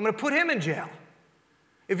 I'm going to put him in jail.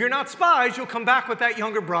 If you're not spies, you'll come back with that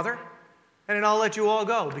younger brother, and then I'll let you all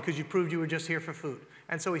go because you proved you were just here for food.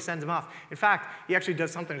 And so he sends them off. In fact, he actually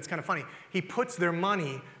does something that's kind of funny. He puts their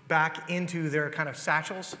money back into their kind of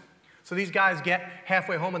satchels. So these guys get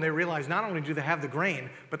halfway home and they realize not only do they have the grain,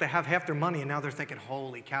 but they have half their money, and now they're thinking,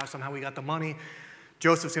 holy cow, somehow we got the money.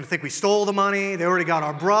 Joseph's going to think we stole the money. They already got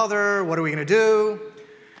our brother. What are we going to do?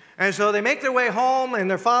 And so they make their way home, and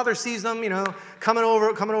their father sees them, coming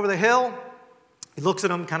over the hill. He looks at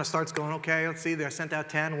them, kind of starts going, okay, let's see, they're sent out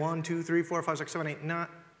 10. 1, 2, 3, 4, 5, 6, 7, 8, 9.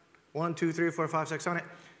 1, 2, 3, 4, 5, 6, 7, 8.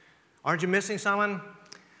 Aren't you missing someone?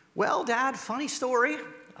 Well, Dad, funny story.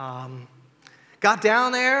 Got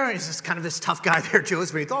down there, and he's just kind of this tough guy there,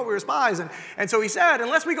 Joseph, and he thought we were spies. And so he said,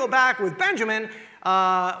 unless we go back with Benjamin,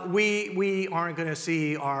 we aren't going to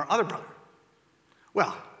see our other brother.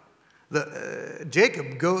 Well,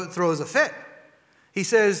 Jacob throws a fit. He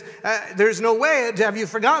says, there's no way, have you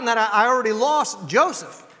forgotten that I already lost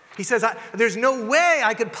Joseph? He says, there's no way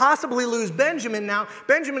I could possibly lose Benjamin now.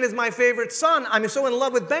 Benjamin is my favorite son. I'm so in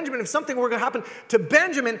love with Benjamin. If something were going to happen to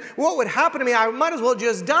Benjamin, what would happen to me? I might as well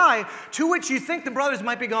just die. To which you think the brothers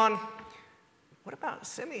might be gone, what about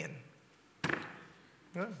Simeon?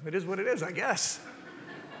 Well, it is what it is, I guess.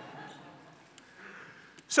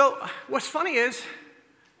 So what's funny is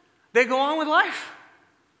they go on with life.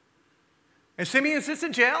 And Simeon sits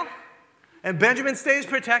in jail, and Benjamin stays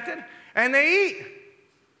protected, and they eat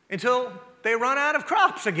until they run out of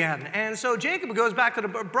crops again. And so Jacob goes back to the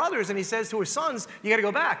brothers and he says to his sons, you got to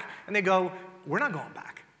go back. And they go, we're not going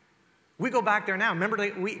back. We go back there now. Remember,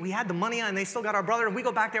 we had the money and they still got our brother, and we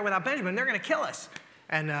go back there without Benjamin. They're going to kill us.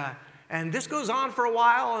 And this goes on for a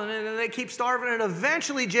while, and then they keep starving, and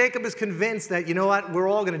eventually Jacob is convinced that, you know what, we're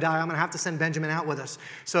all going to die. I'm going to have to send Benjamin out with us.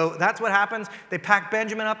 So that's what happens. They pack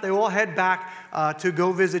Benjamin up. They all head back to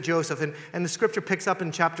go visit Joseph. And the scripture picks up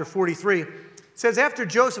in chapter 43. It says, after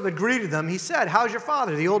Joseph had greeted them, he said, how's your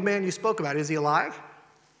father, the old man you spoke about? Is he alive?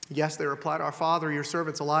 Yes, they replied, our father, your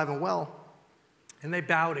servant's alive and well. And they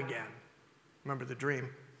bowed again. Remember the dream.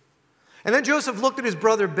 And then Joseph looked at his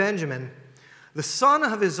brother Benjamin, the son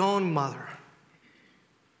of his own mother.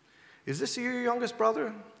 Is this your youngest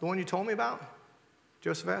brother, the one you told me about?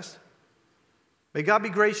 Joseph asked. May God be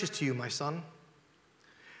gracious to you, my son.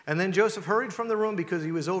 And then Joseph hurried from the room because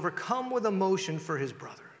he was overcome with emotion for his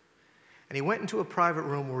brother. And he went into a private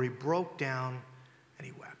room where he broke down and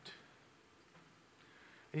he wept.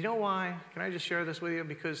 And you know why? Can I just share this with you?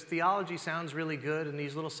 Because theology sounds really good, and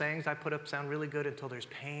these little sayings I put up sound really good until there's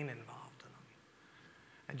pain involved.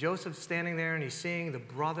 And Joseph's standing there and he's seeing the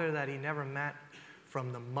brother that he never met,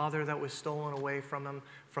 from the mother that was stolen away from him,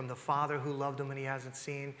 from the father who loved him and he hasn't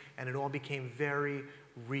seen, and it all became very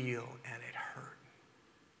real, and it hurt.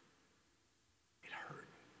 It hurt.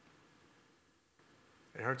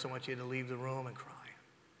 It hurt so much he had to leave the room and cry.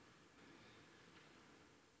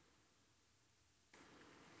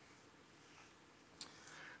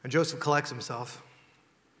 And Joseph collects himself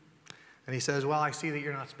and he says, well, I see that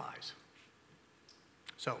you're not spies.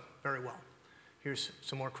 So, very well. Here's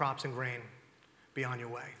some more crops and grain. Be on your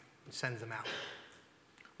way. And sends them out.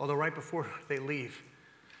 Although right before they leave,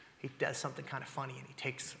 he does something kind of funny, and he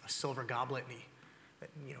takes a silver goblet, and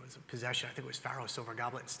he, it's a possession. I think it was Pharaoh's silver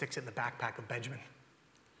goblet, and sticks it in the backpack of Benjamin.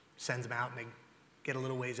 Sends them out, and they get a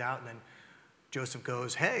little ways out, and then Joseph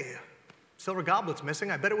goes, hey, silver goblet's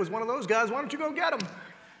missing. I bet it was one of those guys. Why don't you go get him?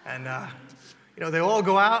 And, they all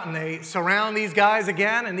go out, and they surround these guys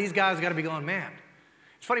again, and these guys got to be going, man.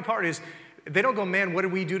 The funny part is, they don't go, man, what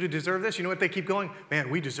did we do to deserve this? You know what they keep going? Man,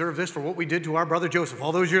 we deserve this for what we did to our brother Joseph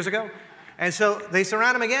all those years ago. And so they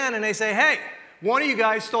surround him again, and they say, hey, one of you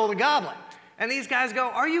guys stole the goblet. And these guys go,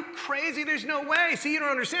 are you crazy? There's no way. See, you don't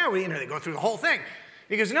understand. They go through the whole thing.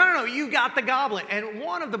 He goes, no, you got the goblet. And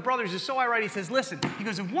one of the brothers is so irate, he says, listen, he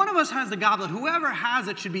goes, if one of us has the goblet, whoever has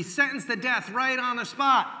it should be sentenced to death right on the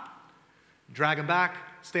spot. Drag him back.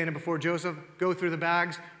 Standing before Joseph, go through the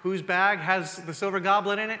bags. Whose bag has the silver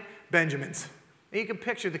goblet in it? Benjamin's. And you can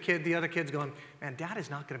picture the other kids going, man, Dad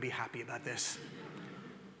is not going to be happy about this.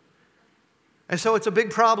 And so it's a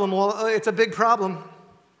big problem. Well, it's a big problem.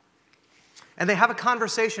 And they have a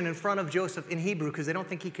conversation in front of Joseph in Hebrew because they don't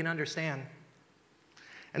think he can understand.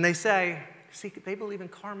 And they say, see, they believe in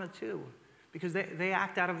karma too, because they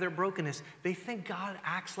act out of their brokenness. They think God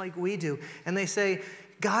acts like we do. And they say,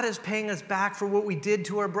 God is paying us back for what we did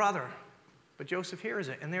to our brother. But Joseph hears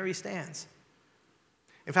it, and there he stands.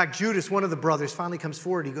 In fact, Judas, one of the brothers, finally comes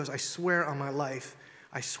forward. He goes, I swear on my life,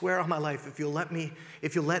 if you'll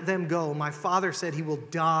let them go, my father said he will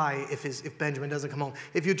die if Benjamin doesn't come home.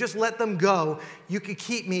 If you just let them go, you could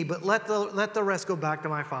keep me, but let the rest go back to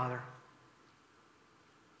my father.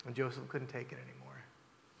 And Joseph couldn't take it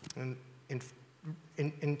anymore. And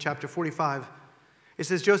in chapter 45, it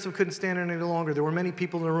says Joseph couldn't stand it any longer. There were many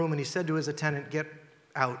people in the room, and he said to his attendant, get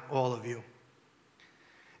out, all of you.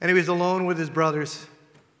 And he was alone with his brothers.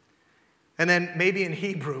 And then maybe in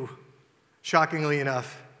Hebrew, shockingly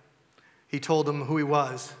enough, he told them who he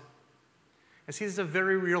was. And see, this is a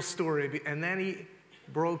very real story. And then he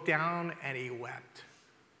broke down and he wept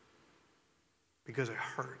because it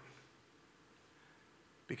hurt.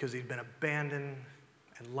 Because he'd been abandoned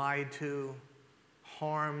and lied to,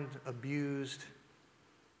 harmed, abused.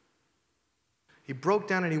 He broke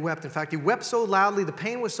down and he wept. In fact, he wept so loudly, the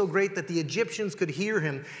pain was so great that the Egyptians could hear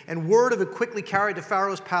him, and word of it quickly carried to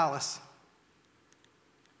Pharaoh's palace.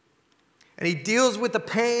 And he deals with the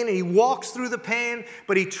pain, and he walks through the pain,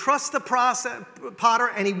 but he trusts the potter,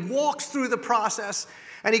 and he walks through the process,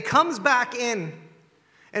 and he comes back in.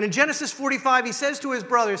 And in Genesis 45, he says to his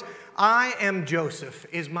brothers, I am Joseph.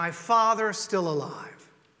 Is my father still alive?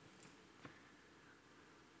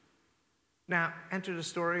 Now, enter the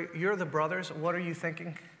story. You're the brothers. What are you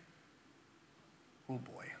thinking? Oh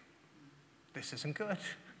boy, this isn't good.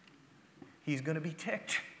 He's going to be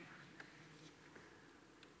ticked.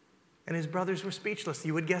 And his brothers were speechless.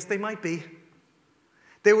 You would guess they might be.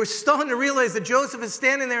 They were stunned to realize that Joseph is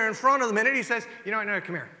standing there in front of them, and he says, you know what, no,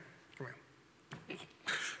 come here.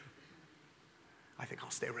 I think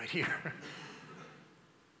I'll stay right here.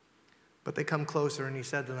 But they come closer, and he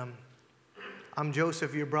said to them, I'm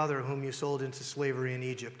Joseph, your brother, whom you sold into slavery in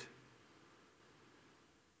Egypt.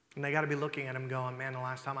 And they got to be looking at him going, man, the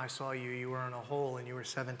last time I saw you, you were in a hole and you were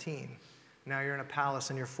 17. Now you're in a palace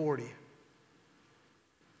and you're 40.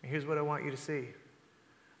 And here's what I want you to see.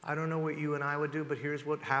 I don't know what you and I would do, but here's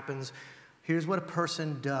what happens. Here's what a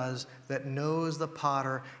person does that knows the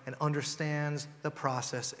potter and understands the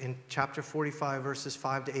process. In chapter 45, verses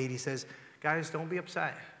 5 to 8, he says, guys, don't be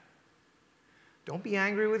upset. Don't be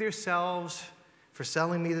angry with yourselves for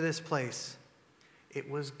selling me to this place. It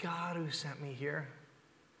was God who sent me here,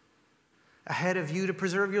 ahead of you to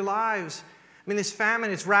preserve your lives. I mean, this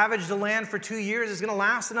famine, it's ravaged the land for 2 years. It's going to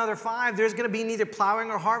last another 5. There's going to be neither plowing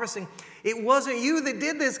or harvesting. It wasn't you that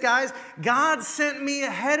did this, guys. God sent me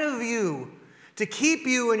ahead of you to keep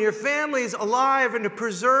you and your families alive and to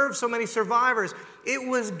preserve so many survivors. It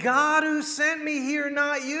was God who sent me here,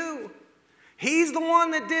 not you. He's the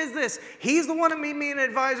one that did this. He's the one that made me an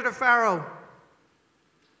advisor to Pharaoh.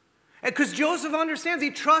 Because Joseph understands,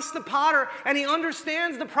 he trusts the potter and he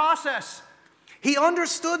understands the process. He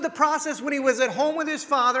understood the process when he was at home with his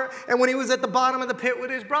father and when he was at the bottom of the pit with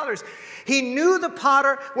his brothers. He knew the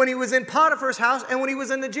potter when he was in Potiphar's house and when he was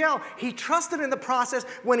in the jail. He trusted in the process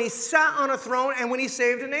when he sat on a throne and when he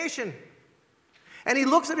saved a nation. And he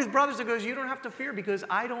looks at his brothers and goes, you don't have to fear because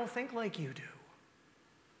I don't think like you do.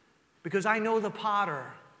 Because I know the potter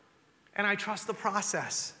and I trust the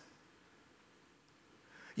process.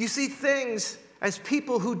 You see things as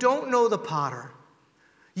people who don't know the potter.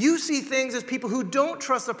 You see things as people who don't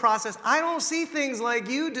trust the process. I don't see things like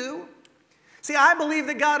you do. See, I believe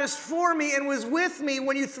that God is for me and was with me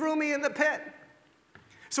when you threw me in the pit.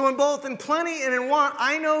 So in plenty and in want,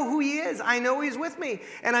 I know who he is. I know he's with me.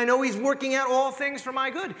 And I know he's working out all things for my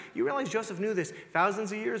good. You realize Joseph knew this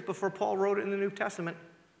thousands of years before Paul wrote it in the New Testament.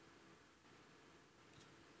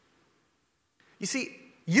 You see,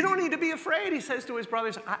 you don't need to be afraid, he says to his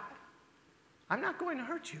brothers. I'm not going to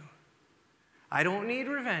hurt you. I don't need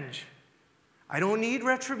revenge. I don't need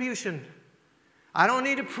retribution. I don't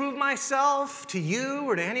need to prove myself to you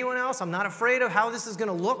or to anyone else. I'm not afraid of how this is going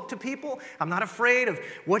to look to people. I'm not afraid of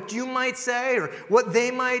what you might say or what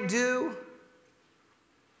they might do.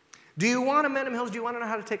 Do you want to, Mendham Hills, do you want to know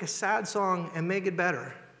how to take a sad song and make it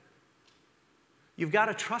better? You've got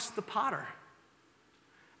to trust the potter.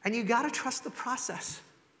 And you've got to trust the process.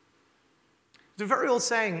 It's a very old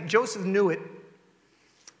saying. Joseph knew it,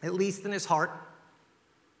 at least in his heart.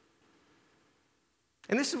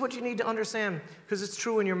 And this is what you need to understand, because it's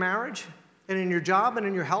true in your marriage, and in your job, and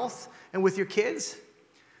in your health, and with your kids.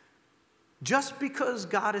 Just because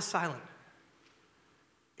God is silent,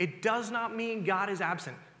 it does not mean God is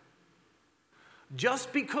absent.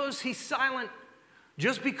 Just because he's silent,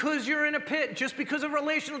 just because you're in a pit, just because of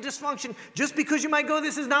relational dysfunction, just because you might go,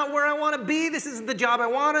 this is not where I want to be, this isn't the job I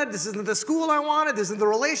wanted, this isn't the school I wanted, this isn't the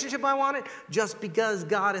relationship I wanted, just because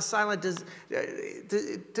God is silent does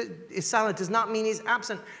not mean he's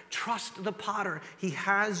absent. Trust the potter. He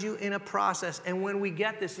has you in a process. And when we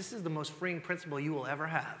get this, this is the most freeing principle you will ever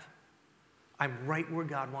have. I'm right where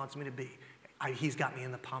God wants me to be. He's got me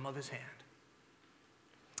in the palm of his hand.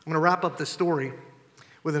 I'm going to wrap up the story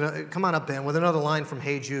come on up, Ben, with another line from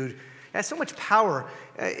Hey Jude. It has so much power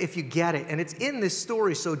if you get it, and it's in this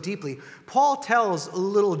story so deeply. Paul tells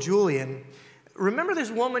little Julian, remember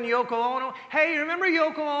this woman, Yoko Ono? Hey, remember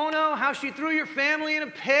Yoko Ono, how she threw your family in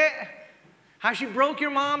a pit? How she broke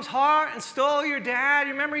your mom's heart and stole your dad?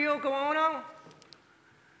 You remember Yoko Ono?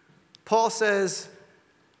 Paul says,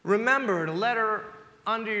 remember to let her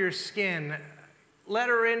under your skin, let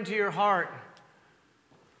her into your heart,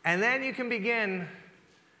 and then you can begin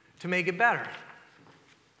to make it better.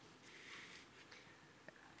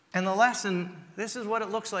 And the lesson, this is what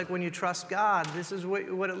it looks like when you trust God. This is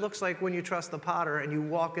what it looks like when you trust the potter and you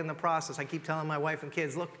walk in the process. I keep telling my wife and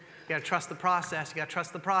kids, look, you got to trust the process. You got to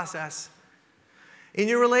trust the process. In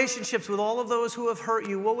your relationships with all of those who have hurt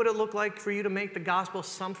you, what would it look like for you to make the gospel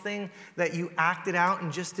something that you acted out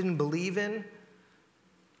and just didn't believe in?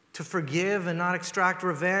 To forgive and not extract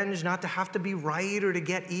revenge, not to have to be right or to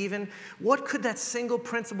get even. What could that single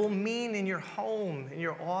principle mean in your home, in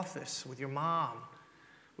your office, with your mom,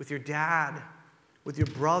 with your dad, with your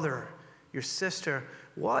brother, your sister?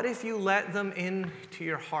 What if you let them into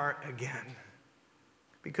your heart again?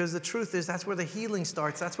 Because the truth is, that's where the healing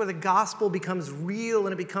starts. That's where the gospel becomes real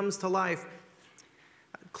and it becomes to life.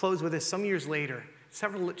 I'll close with this. Some years later,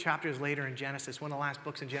 several chapters later in Genesis, one of the last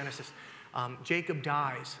books in Genesis, Jacob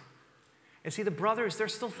dies. And see, the brothers, they're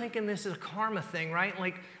still thinking this is a karma thing, right?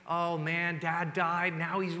 Like, oh man, dad died,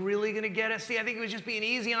 now he's really going to get us. See, I think he was just being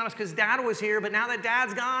easy on us because dad was here, but now that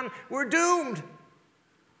dad's gone, we're doomed.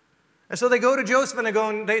 And so they go to Joseph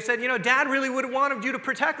and they said, Dad really would have wanted you to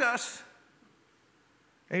protect us.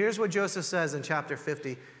 And here's what Joseph says in chapter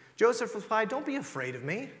 50. Joseph replied, don't be afraid of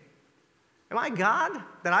me. Am I God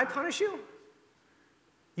that I punish you?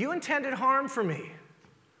 You intended harm for me,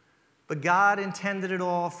 but God intended it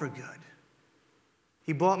all for good.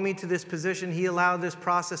 He brought me to this position. He allowed this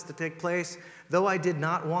process to take place, though I did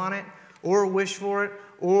not want it or wish for it,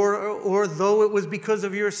 or though it was because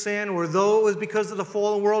of your sin, or though it was because of the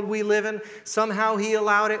fallen world we live in. Somehow he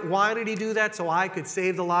allowed it. Why did he do that? So I could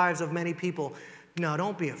save the lives of many people. No,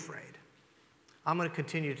 don't be afraid. I'm going to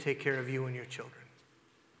continue to take care of you and your children.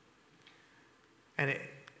 And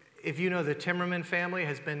if you know, the Timmerman family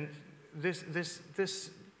has been,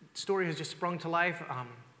 this story has just sprung to life.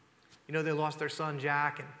 They lost their son,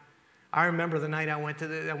 Jack, and I remember the night I went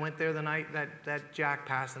there the night that Jack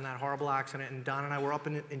passed in that horrible accident, and Don and I were up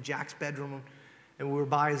in Jack's bedroom, and we were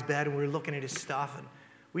by his bed, and we were looking at his stuff, and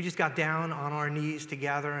we just got down on our knees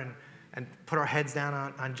together and put our heads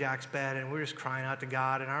down on Jack's bed, and we were just crying out to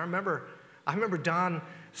God. And I remember Don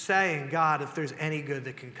saying, God, if there's any good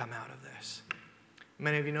that can come out of this.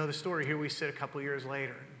 Many of you know the story. Here we sit a couple years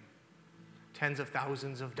later, tens of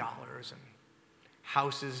thousands of dollars, and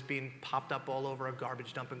houses being popped up all over a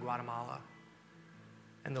garbage dump in Guatemala,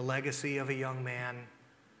 and the legacy of a young man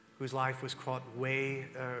whose life was struck way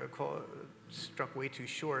too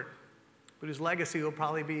short, but whose legacy will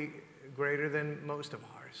probably be greater than most of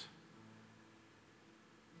ours.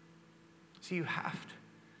 So you have to,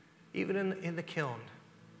 even in the kiln,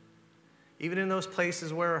 even in those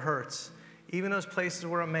places where it hurts, even those places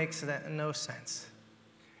where it makes no sense,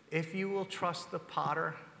 if you will trust the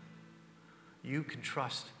potter, you can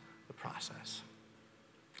trust the process.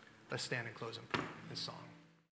 Let's stand and close in song.